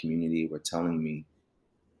 even my community, were telling me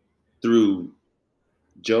through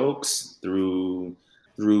jokes, through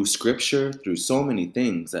scripture, through so many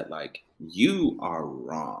things that like, you are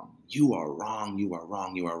wrong, you are wrong, you are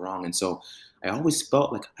wrong, you are wrong. And so I always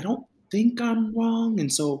felt like, I don't think I'm wrong.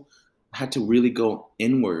 And so I had to really go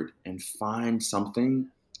inward and find something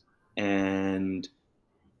and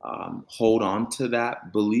hold on to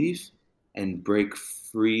that belief and break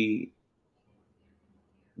free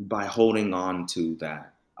by holding on to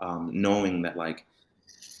that, knowing that like,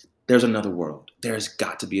 there's another world. There's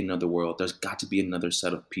got to be another world. There's got to be another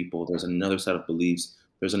set of people. There's another set of beliefs.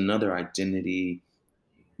 There's another identity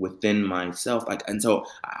within myself. And so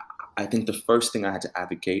I think the first thing I had to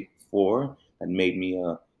advocate for that made me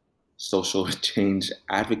a social change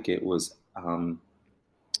advocate was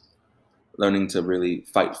learning to really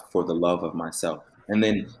fight for the love of myself. And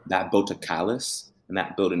then that built a callus, and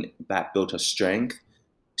that built a strength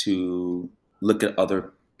to look at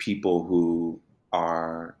other people who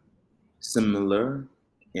are similar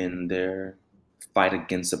in their fight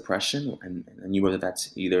against oppression, and whether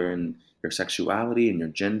that's either in your sexuality and your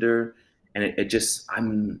gender. And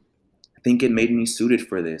I think it made me suited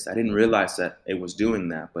for this. I didn't realize that it was doing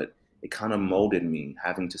that, but it kind of molded me,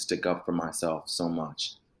 having to stick up for myself so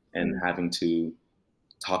much and having to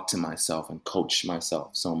talk to myself and coach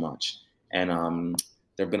myself so much. And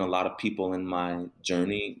there have been a lot of people in my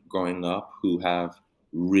journey growing up who have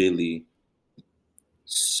really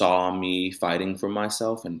saw me fighting for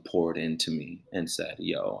myself and poured into me and said,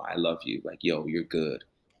 yo, I love you. Like, yo, you're good.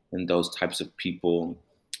 And those types of people,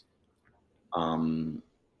 I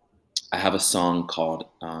have a song called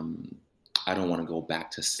I Don't Want to Go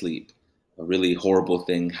Back to Sleep. A really horrible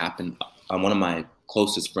thing happened. One of my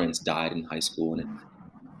closest friends died in high school, and it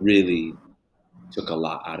really took a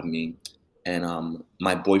lot out of me. And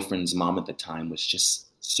my boyfriend's mom at the time was just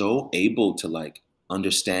so able to like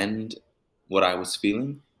understand what I was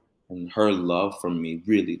feeling, and her love for me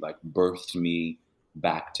really like birthed me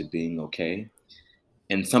back to being okay.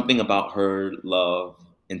 And something about her love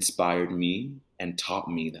inspired me and taught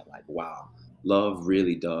me that like, wow, love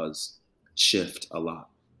really does shift a lot.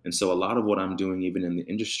 And so a lot of what I'm doing, even in the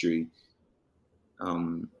industry,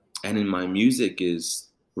 and in my music, is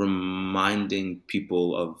reminding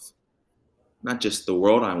people of not just the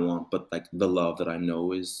world I want, but like the love that I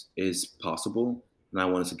know is possible. And I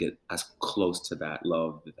want us to get as close to that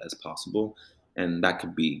love as possible. And that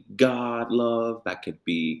could be God love, that could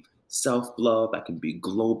be self-love, that could be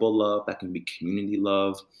global love, that can be community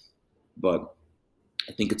love. But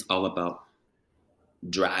I think it's all about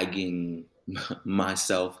dragging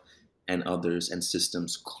myself and others and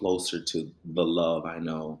systems closer to the love I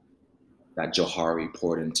know that Johari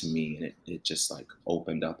poured into me, and it just like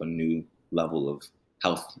opened up a new level of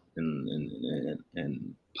health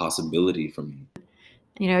and possibility for me.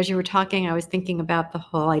 You know, as you were talking, I was thinking about the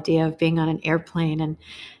whole idea of being on an airplane and,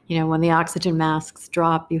 you know, when the oxygen masks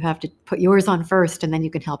drop, you have to put yours on first and then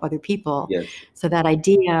you can help other people. Yes. So that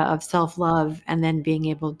idea of self-love and then being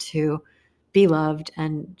able to be loved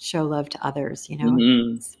and show love to others, you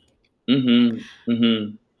know.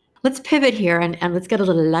 Let's pivot here and let's get a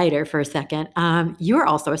little lighter for a second. You're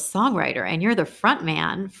also a songwriter and you're the front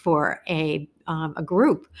man for a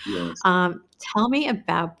group. Yes. Tell me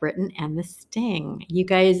about Britton and the Sting. You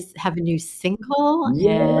guys have a new single, and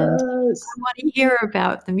Yes. I want to hear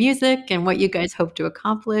about the music and what you guys hope to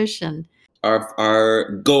accomplish. And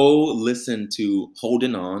our go listen to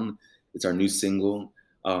Holding On. It's our new single.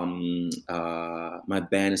 My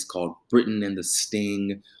band is called Britton and the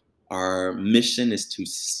Sting. Our mission is to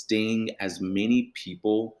sting as many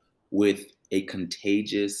people with a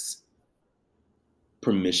contagious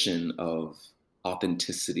permission of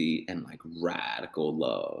authenticity and like radical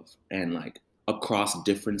love, and like across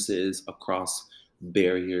differences, across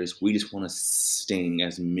barriers. We just want to sting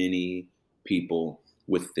as many people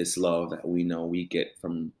with this love that we know we get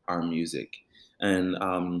from our music.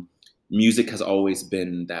 And music has always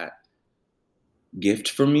been that gift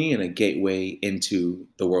for me and a gateway into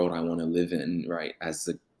the world I want to live in, right? I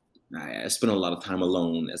spent a lot of time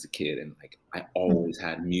alone as a kid, and like I always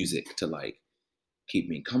had music to like keep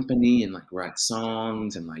me company and like write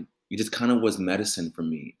songs, and like it just kind of was medicine for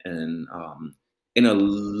me. And in a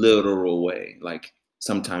literal way, like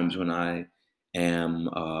sometimes when I am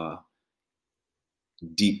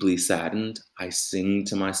deeply saddened, I sing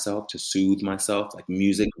to myself to soothe myself. Like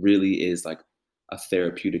music really is like a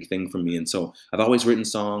therapeutic thing for me. And so I've always written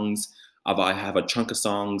songs. I have a chunk of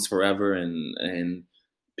songs forever, and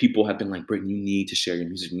people have been like, Britton, you need to share your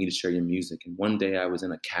music. You need to share your music. And one day I was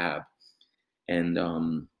in a cab, and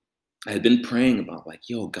I had been praying about like,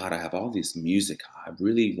 yo, God, I have all this music. How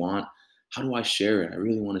do I share it? I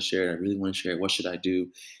really want to share it. I really want to share it. What should I do?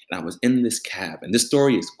 And I was in this cab, and this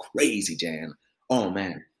story is crazy, Jan. Oh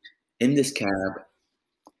man, in this cab,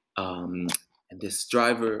 and this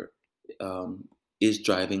driver is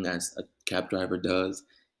driving as a cab driver does,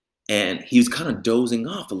 and he was kind of dozing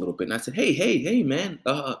off a little bit. And I said, hey, man,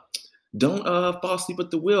 don't fall asleep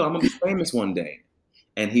at the wheel. I'm gonna be famous one day.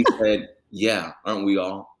 And he said, yeah, aren't we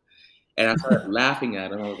all? And I started laughing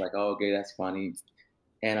at him. I was like, oh, okay, that's funny.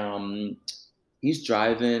 And he's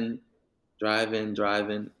driving,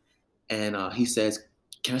 and he says,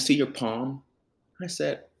 can I see your palm? I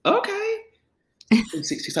said, okay. He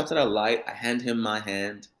stops at a light. I hand him my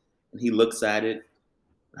hand, and he looks at it.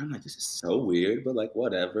 I'm like, this is so weird, but like,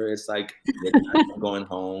 whatever. It's like, I'm going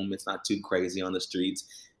home. It's not too crazy on the streets.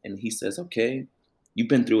 And he says, okay, you've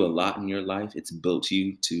been through a lot in your life. It's built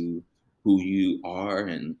you to who you are,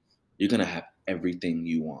 and you're going to have everything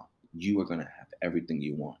you want. You are going to have everything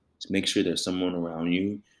you want. Just make sure there's someone around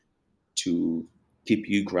you to keep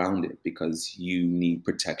you grounded, because you need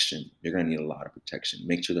protection. You're going to need a lot of protection.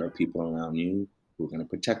 Make sure there are people around you who are going to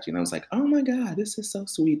protect you. And I was like, oh my God, this is so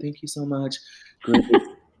sweet. Thank you so much. Great.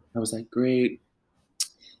 I was like, great.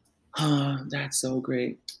 That's so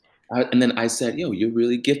great. And then I said, yo, you're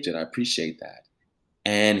really gifted. I appreciate that.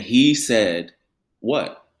 And he said,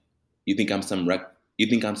 what? You think I'm some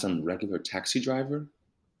regular taxi driver?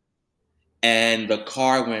 And the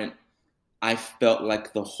car went, I felt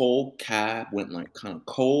like the whole cab went like kind of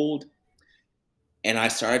cold. And I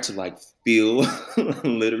started to like feel,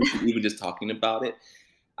 literally, even just talking about it,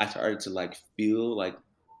 I started to like feel like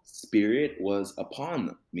spirit was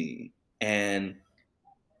upon me. And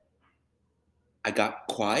I got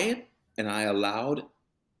quiet, and I allowed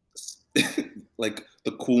like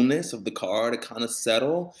the coolness of the car to kind of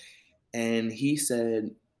settle. And he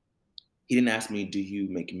said, he didn't ask me, do you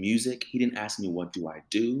make music? He didn't ask me, what do I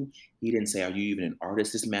do? He didn't say, are you even an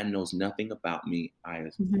artist? This man knows nothing about me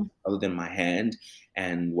other than my hand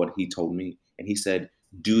and what he told me. And he said,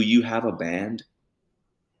 do you have a band?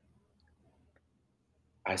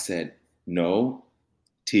 I said, no.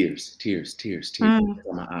 Tears in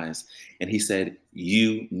my eyes. And he said,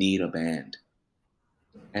 you need a band.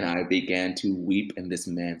 And I began to weep in this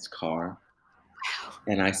man's car.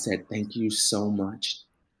 And I said, thank you so much.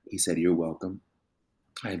 He said, you're welcome.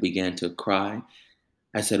 I began to cry.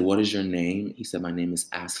 I said, what is your name? He said, my name is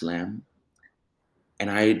Aslam. And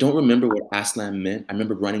I don't remember what Aslam meant. I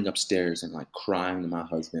remember running upstairs and like crying to my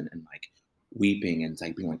husband and like weeping and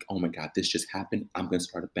like being like, oh my God, this just happened. I'm going to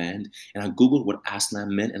start a band. And I Googled what Aslam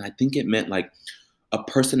meant. And I think it meant like a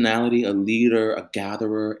personality, a leader, a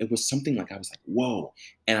gatherer. It was something like, I was like, whoa.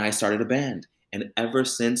 And I started a band. And ever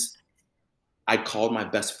since I called my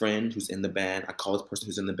best friend who's in the band. I called this person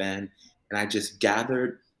who's in the band, and I just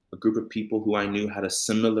gathered a group of people who I knew had a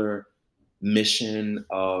similar mission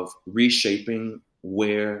of reshaping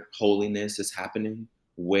where holiness is happening,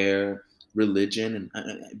 where religion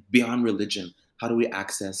and beyond religion, how do we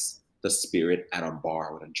access the spirit at a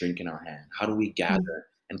bar with a drink in our hand? How do we gather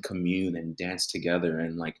and commune and dance together?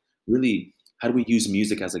 And like really, how do we use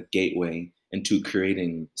music as a gateway into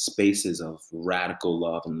creating spaces of radical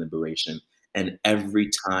love and liberation? And every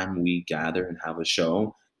time we gather and have a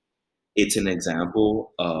show, it's an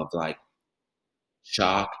example of like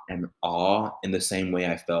shock and awe in the same way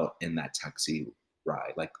I felt in that taxi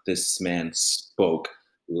ride. Like this man spoke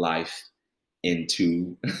life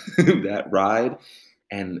into that ride.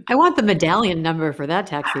 And I want the medallion number for that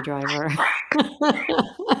taxi driver.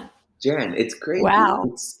 Jan, it's crazy.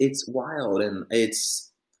 Wow. It's wild. And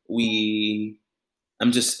it's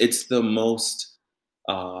it's the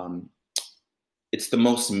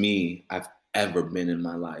most me I've ever been in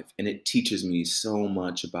my life. And it teaches me so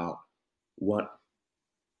much about what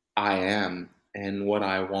I am and what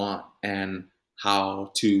I want and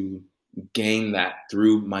how to gain that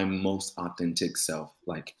through my most authentic self.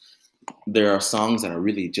 Like there are songs that are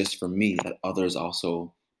really just for me that others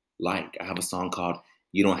also like. I have a song called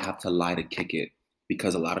You Don't Have to Lie to Kick It,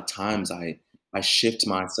 because a lot of times I shift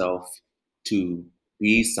myself to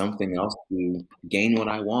be something else to gain what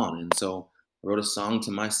I want. And so I wrote a song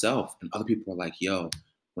to myself, and other people are like, yo,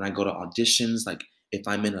 when I go to auditions, like if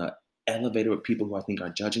I'm in a elevator with people who I think are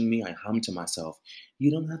judging me, I hum to myself, you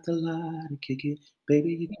don't have to lie to kick it,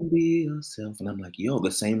 baby, you can be yourself. And I'm like, yo,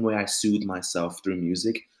 the same way I soothe myself through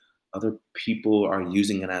music, other people are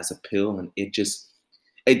using it as a pill, and it just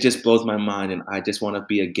blows my mind. And I just want to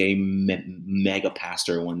be a gay mega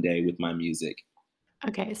pastor one day with my music.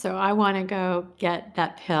 Okay, so I want to go get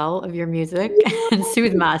that pill of your music and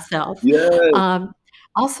soothe myself. Yes.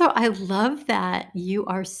 Also, I love that you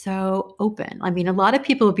are so open. I mean, a lot of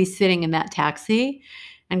people would be sitting in that taxi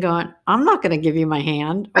and going, I'm not going to give you my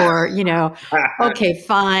hand, or, okay,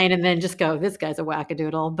 fine. And then just go, this guy's a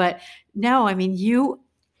wackadoodle. But no, I mean, you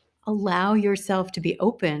allow yourself to be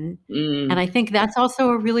open. And I think that's also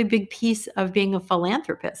a really big piece of being a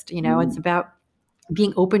philanthropist. It's about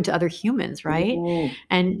being open to other humans, right?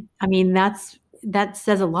 And I mean, that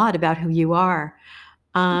says a lot about who you are.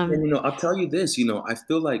 And, I'll tell you this, I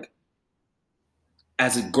feel like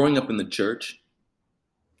growing up in the church,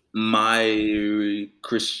 my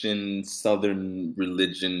Christian Southern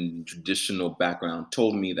religion traditional background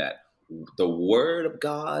told me that the word of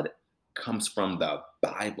God comes from the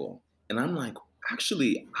Bible. And I'm like,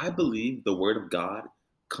 actually, I believe the word of God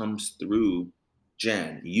comes through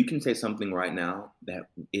Jan. You can say something right now that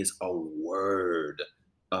is a word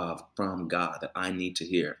from God that I need to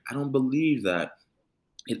hear. I don't believe that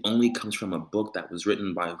it only comes from a book that was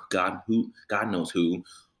written by God knows who,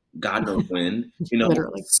 God knows when.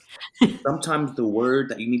 Literally. Sometimes the word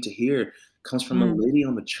that you need to hear comes from a lady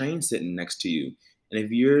on the train sitting next to you. And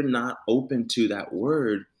if you're not open to that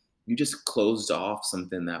word, you just closed off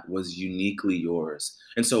something that was uniquely yours.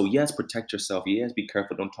 And so, yes, protect yourself. Yes, be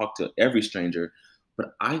careful. Don't talk to every stranger.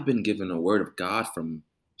 But I've been given a word of God from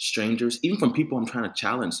strangers, even from people I'm trying to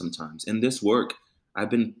challenge sometimes. In this work,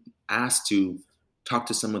 I've been asked to talk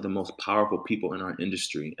to some of the most powerful people in our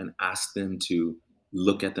industry and ask them to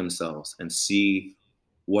look at themselves and see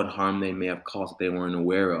what harm they may have caused that they weren't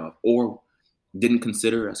aware of or didn't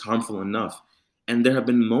consider as harmful enough. And there have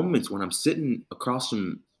been moments when I'm sitting across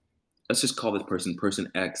from, let's just call this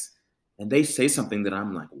person X, and they say something that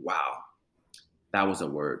I'm like, wow, that was a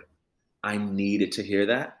word. I needed to hear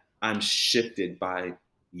that. I'm shifted by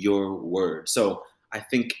your word. So I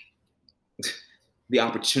think the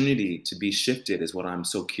opportunity to be shifted is what I'm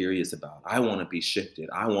so curious about. I want to be shifted.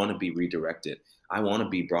 I want to be redirected. I want to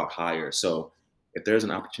be brought higher. So if there's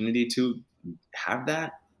an opportunity to have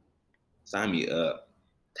that, sign me up.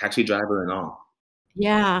 Taxi driver and all.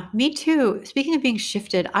 Yeah, me too. Speaking of being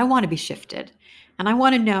shifted, I want to be shifted. And I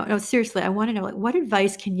want to know, no, seriously, I want to know, like, what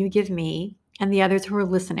advice can you give me and the others who are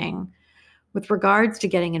listening with regards to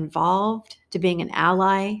getting involved, to being an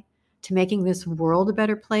ally, to making this world a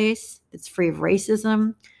better place that's free of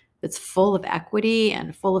racism, that's full of equity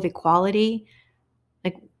and full of equality?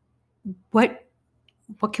 Like, what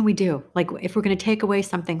can we do? Like, if we're going to take away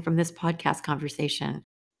something from this podcast conversation?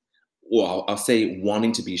 Well, I'll say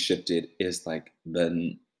wanting to be shifted is like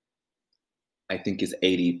I think is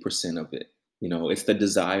 80% of it. It's the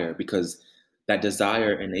desire, because that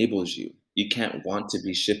desire enables you. You can't want to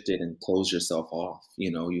be shifted and close yourself off.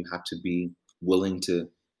 You have to be willing to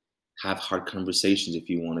have hard conversations if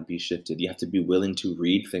you want to be shifted. You have to be willing to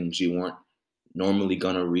read things you weren't normally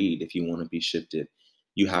gonna read if you want to be shifted.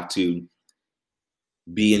 You have to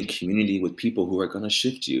be in community with people who are gonna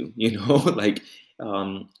shift you. Like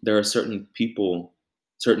there are certain people,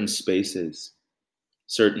 certain spaces,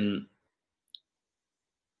 certain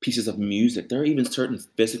pieces of music. There are even certain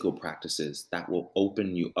physical practices that will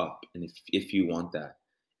open you up, and if you want that.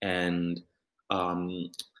 And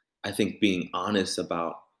I think being honest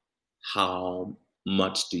about how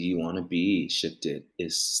much do you want to be shifted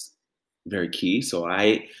is very key. So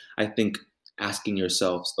I think asking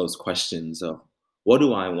yourself those questions of what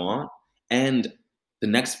do I want, and the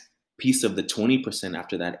next piece of the 20%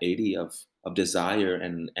 after that 80 of desire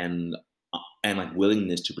and like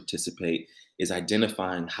willingness to participate is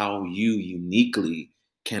identifying how you uniquely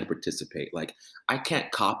can participate. Like I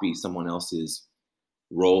can't copy someone else's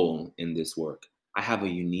role in this work. I have a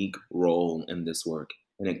unique role in this work,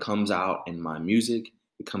 and it comes out in my music.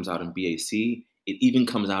 It comes out in BAC. It even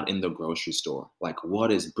comes out in the grocery store. Like,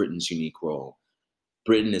 what is Britton's unique role?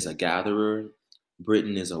 Britton is a gatherer.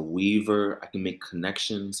 Britton is a weaver. I can make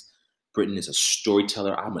connections. Britton is a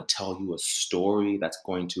storyteller. I'm going to tell you a story that's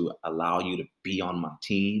going to allow you to be on my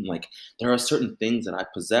team. Like, there are certain things that I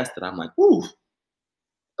possess that I'm like, ooh,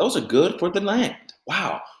 those are good for the land.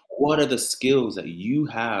 Wow. What are the skills that you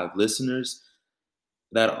have, listeners,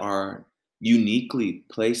 that are uniquely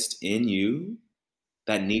placed in you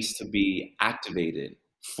that needs to be activated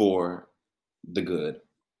for the good?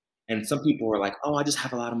 And some people are like, oh, I just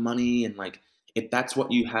have a lot of money. And like, if that's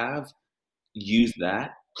what you have, use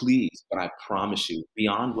that, please. But I promise you,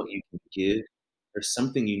 beyond what you can give, there's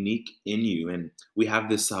something unique in you. And we have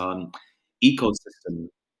this ecosystem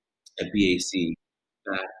at BAC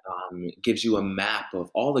that gives you a map of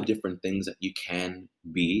all the different things that you can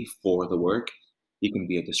be for the work. You can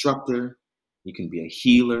be a disruptor, you can be a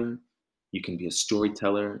healer, you can be a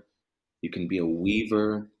storyteller, you can be a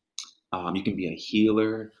weaver, you can be a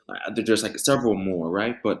healer. There's like several more,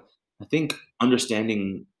 right? But I think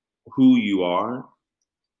understanding who you are,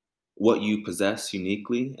 what you possess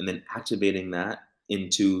uniquely, and then activating that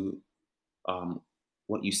into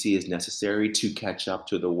what you see is necessary to catch up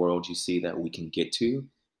to the world you see that we can get to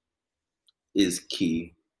is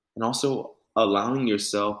key. And also allowing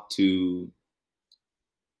yourself to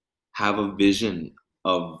have a vision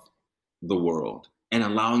of the world and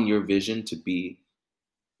allowing your vision to be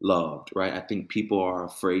loved, right? I think people are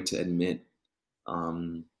afraid to admit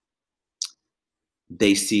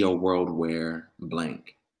they see a world where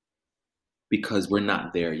blank because we're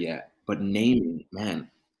not there yet. But naming, man,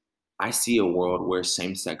 I see a world where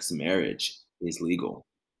same-sex marriage is legal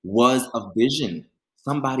was a vision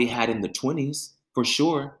somebody had in the 20s, for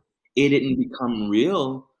sure. It didn't become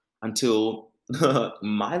real until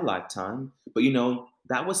my lifetime. But,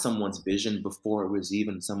 that was someone's vision before it was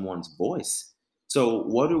even someone's voice. So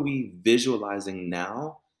what are we visualizing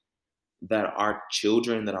now that our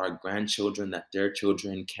children, that our grandchildren, that their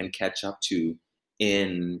children can catch up to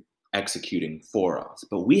in executing for us?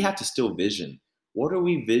 But we have to still vision. What are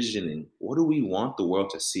we visioning? What do we want the world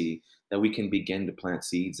to see that we can begin to plant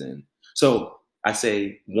seeds in? So I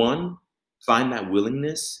say, 1, find that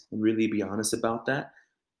willingness and really be honest about that.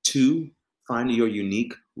 2, find your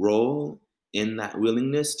unique role in that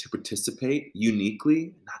willingness to participate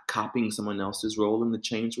uniquely, not copying someone else's role in the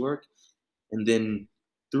change work. And then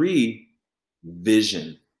 3,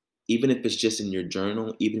 vision. Even if it's just in your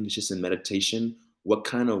journal, even if it's just in meditation, what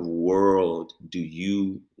kind of world do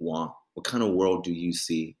you want? What kind of world do you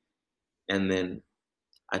see? And then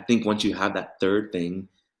I think once you have that third thing,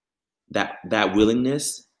 that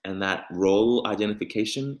willingness and that role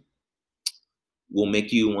identification will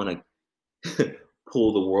make you want to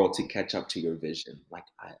pull the world to catch up to your vision. Like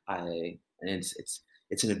and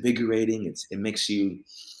it's invigorating. It makes you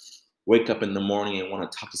wake up in the morning and want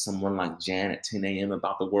to talk to someone like Jan at 10 a.m.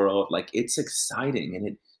 about the world. Like, it's exciting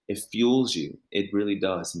and it fuels you. It really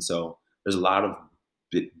does. And so there's a lot of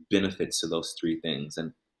benefits to those 3 things.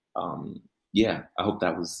 And yeah, I hope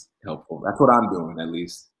that was helpful. That's what I'm doing, at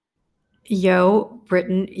least. Yo,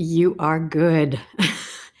 Britton, you are good.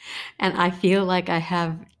 And I feel like I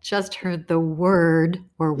have just heard the word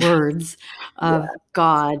or words of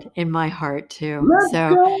God in my heart too. Let's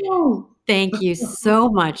go! Thank you so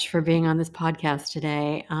much for being on this podcast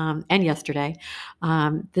today and yesterday.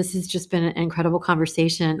 This has just been an incredible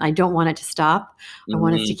conversation. I don't want it to stop. I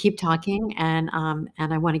want us to keep talking, and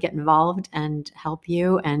I want to get involved and help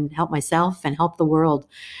you and help myself and help the world.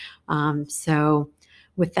 So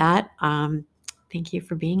with that, thank you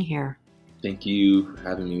for being here. Thank you for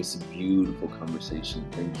having me. It's a beautiful conversation.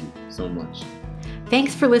 Thank you so much.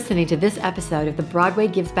 Thanks for listening to this episode of the Broadway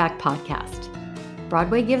Gives Back podcast.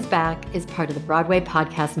 Broadway Gives Back is part of the Broadway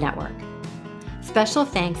Podcast Network. Special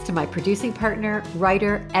thanks to my producing partner,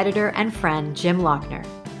 writer, editor, and friend, Jim Lochner.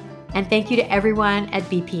 And thank you to everyone at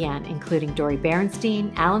BPN, including Dori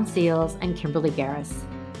Berenstein, Alan Seals, and Kimberly Garris.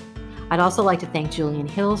 I'd also like to thank Julian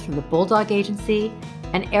Hills from the Bulldog Agency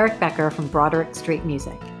and Eric Becker from Broderick Street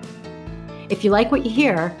Music. If you like what you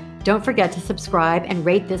hear, don't forget to subscribe and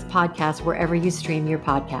rate this podcast wherever you stream your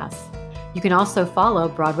podcasts. You can also follow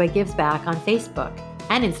Broadway Gives Back on Facebook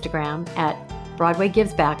and Instagram at Broadway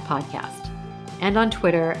Gives Back Podcast, and on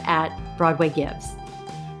Twitter at Broadway Gives.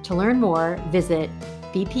 To learn more, visit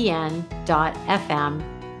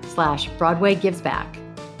bpn.fm/Broadway Gives Back.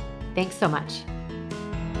 Thanks so much.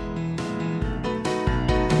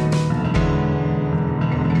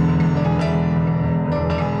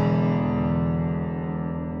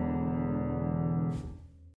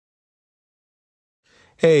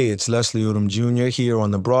 Hey, it's Leslie Odom Jr. here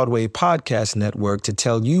on the Broadway Podcast Network to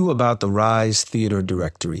tell you about the Rise Theater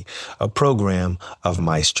Directory, a program of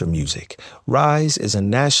Maestra Music. Rise is a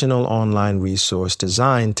national online resource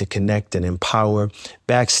designed to connect and empower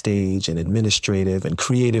backstage and administrative and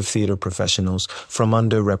creative theater professionals from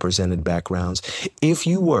underrepresented backgrounds. If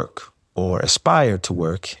you work or aspire to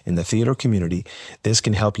work in the theater community, this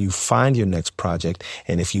can help you find your next project.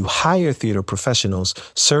 And if you hire theater professionals,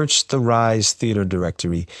 search the Rise Theater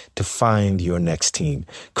Directory to find your next team.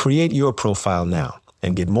 Create your profile now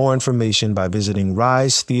and get more information by visiting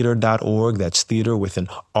risetheater.org. That's theater with an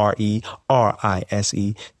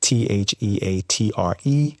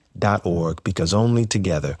RISETHEATRE.org, because only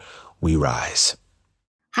together we rise.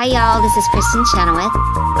 Hi, y'all. This is Kristen Chenoweth.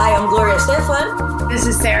 Hi, I'm Gloria Estefan. This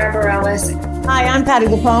is Sarah Bareilles. Hi, I'm Patti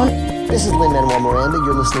LuPone. This is Lin-Manuel Miranda.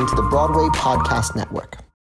 You're listening to the Broadway Podcast Network.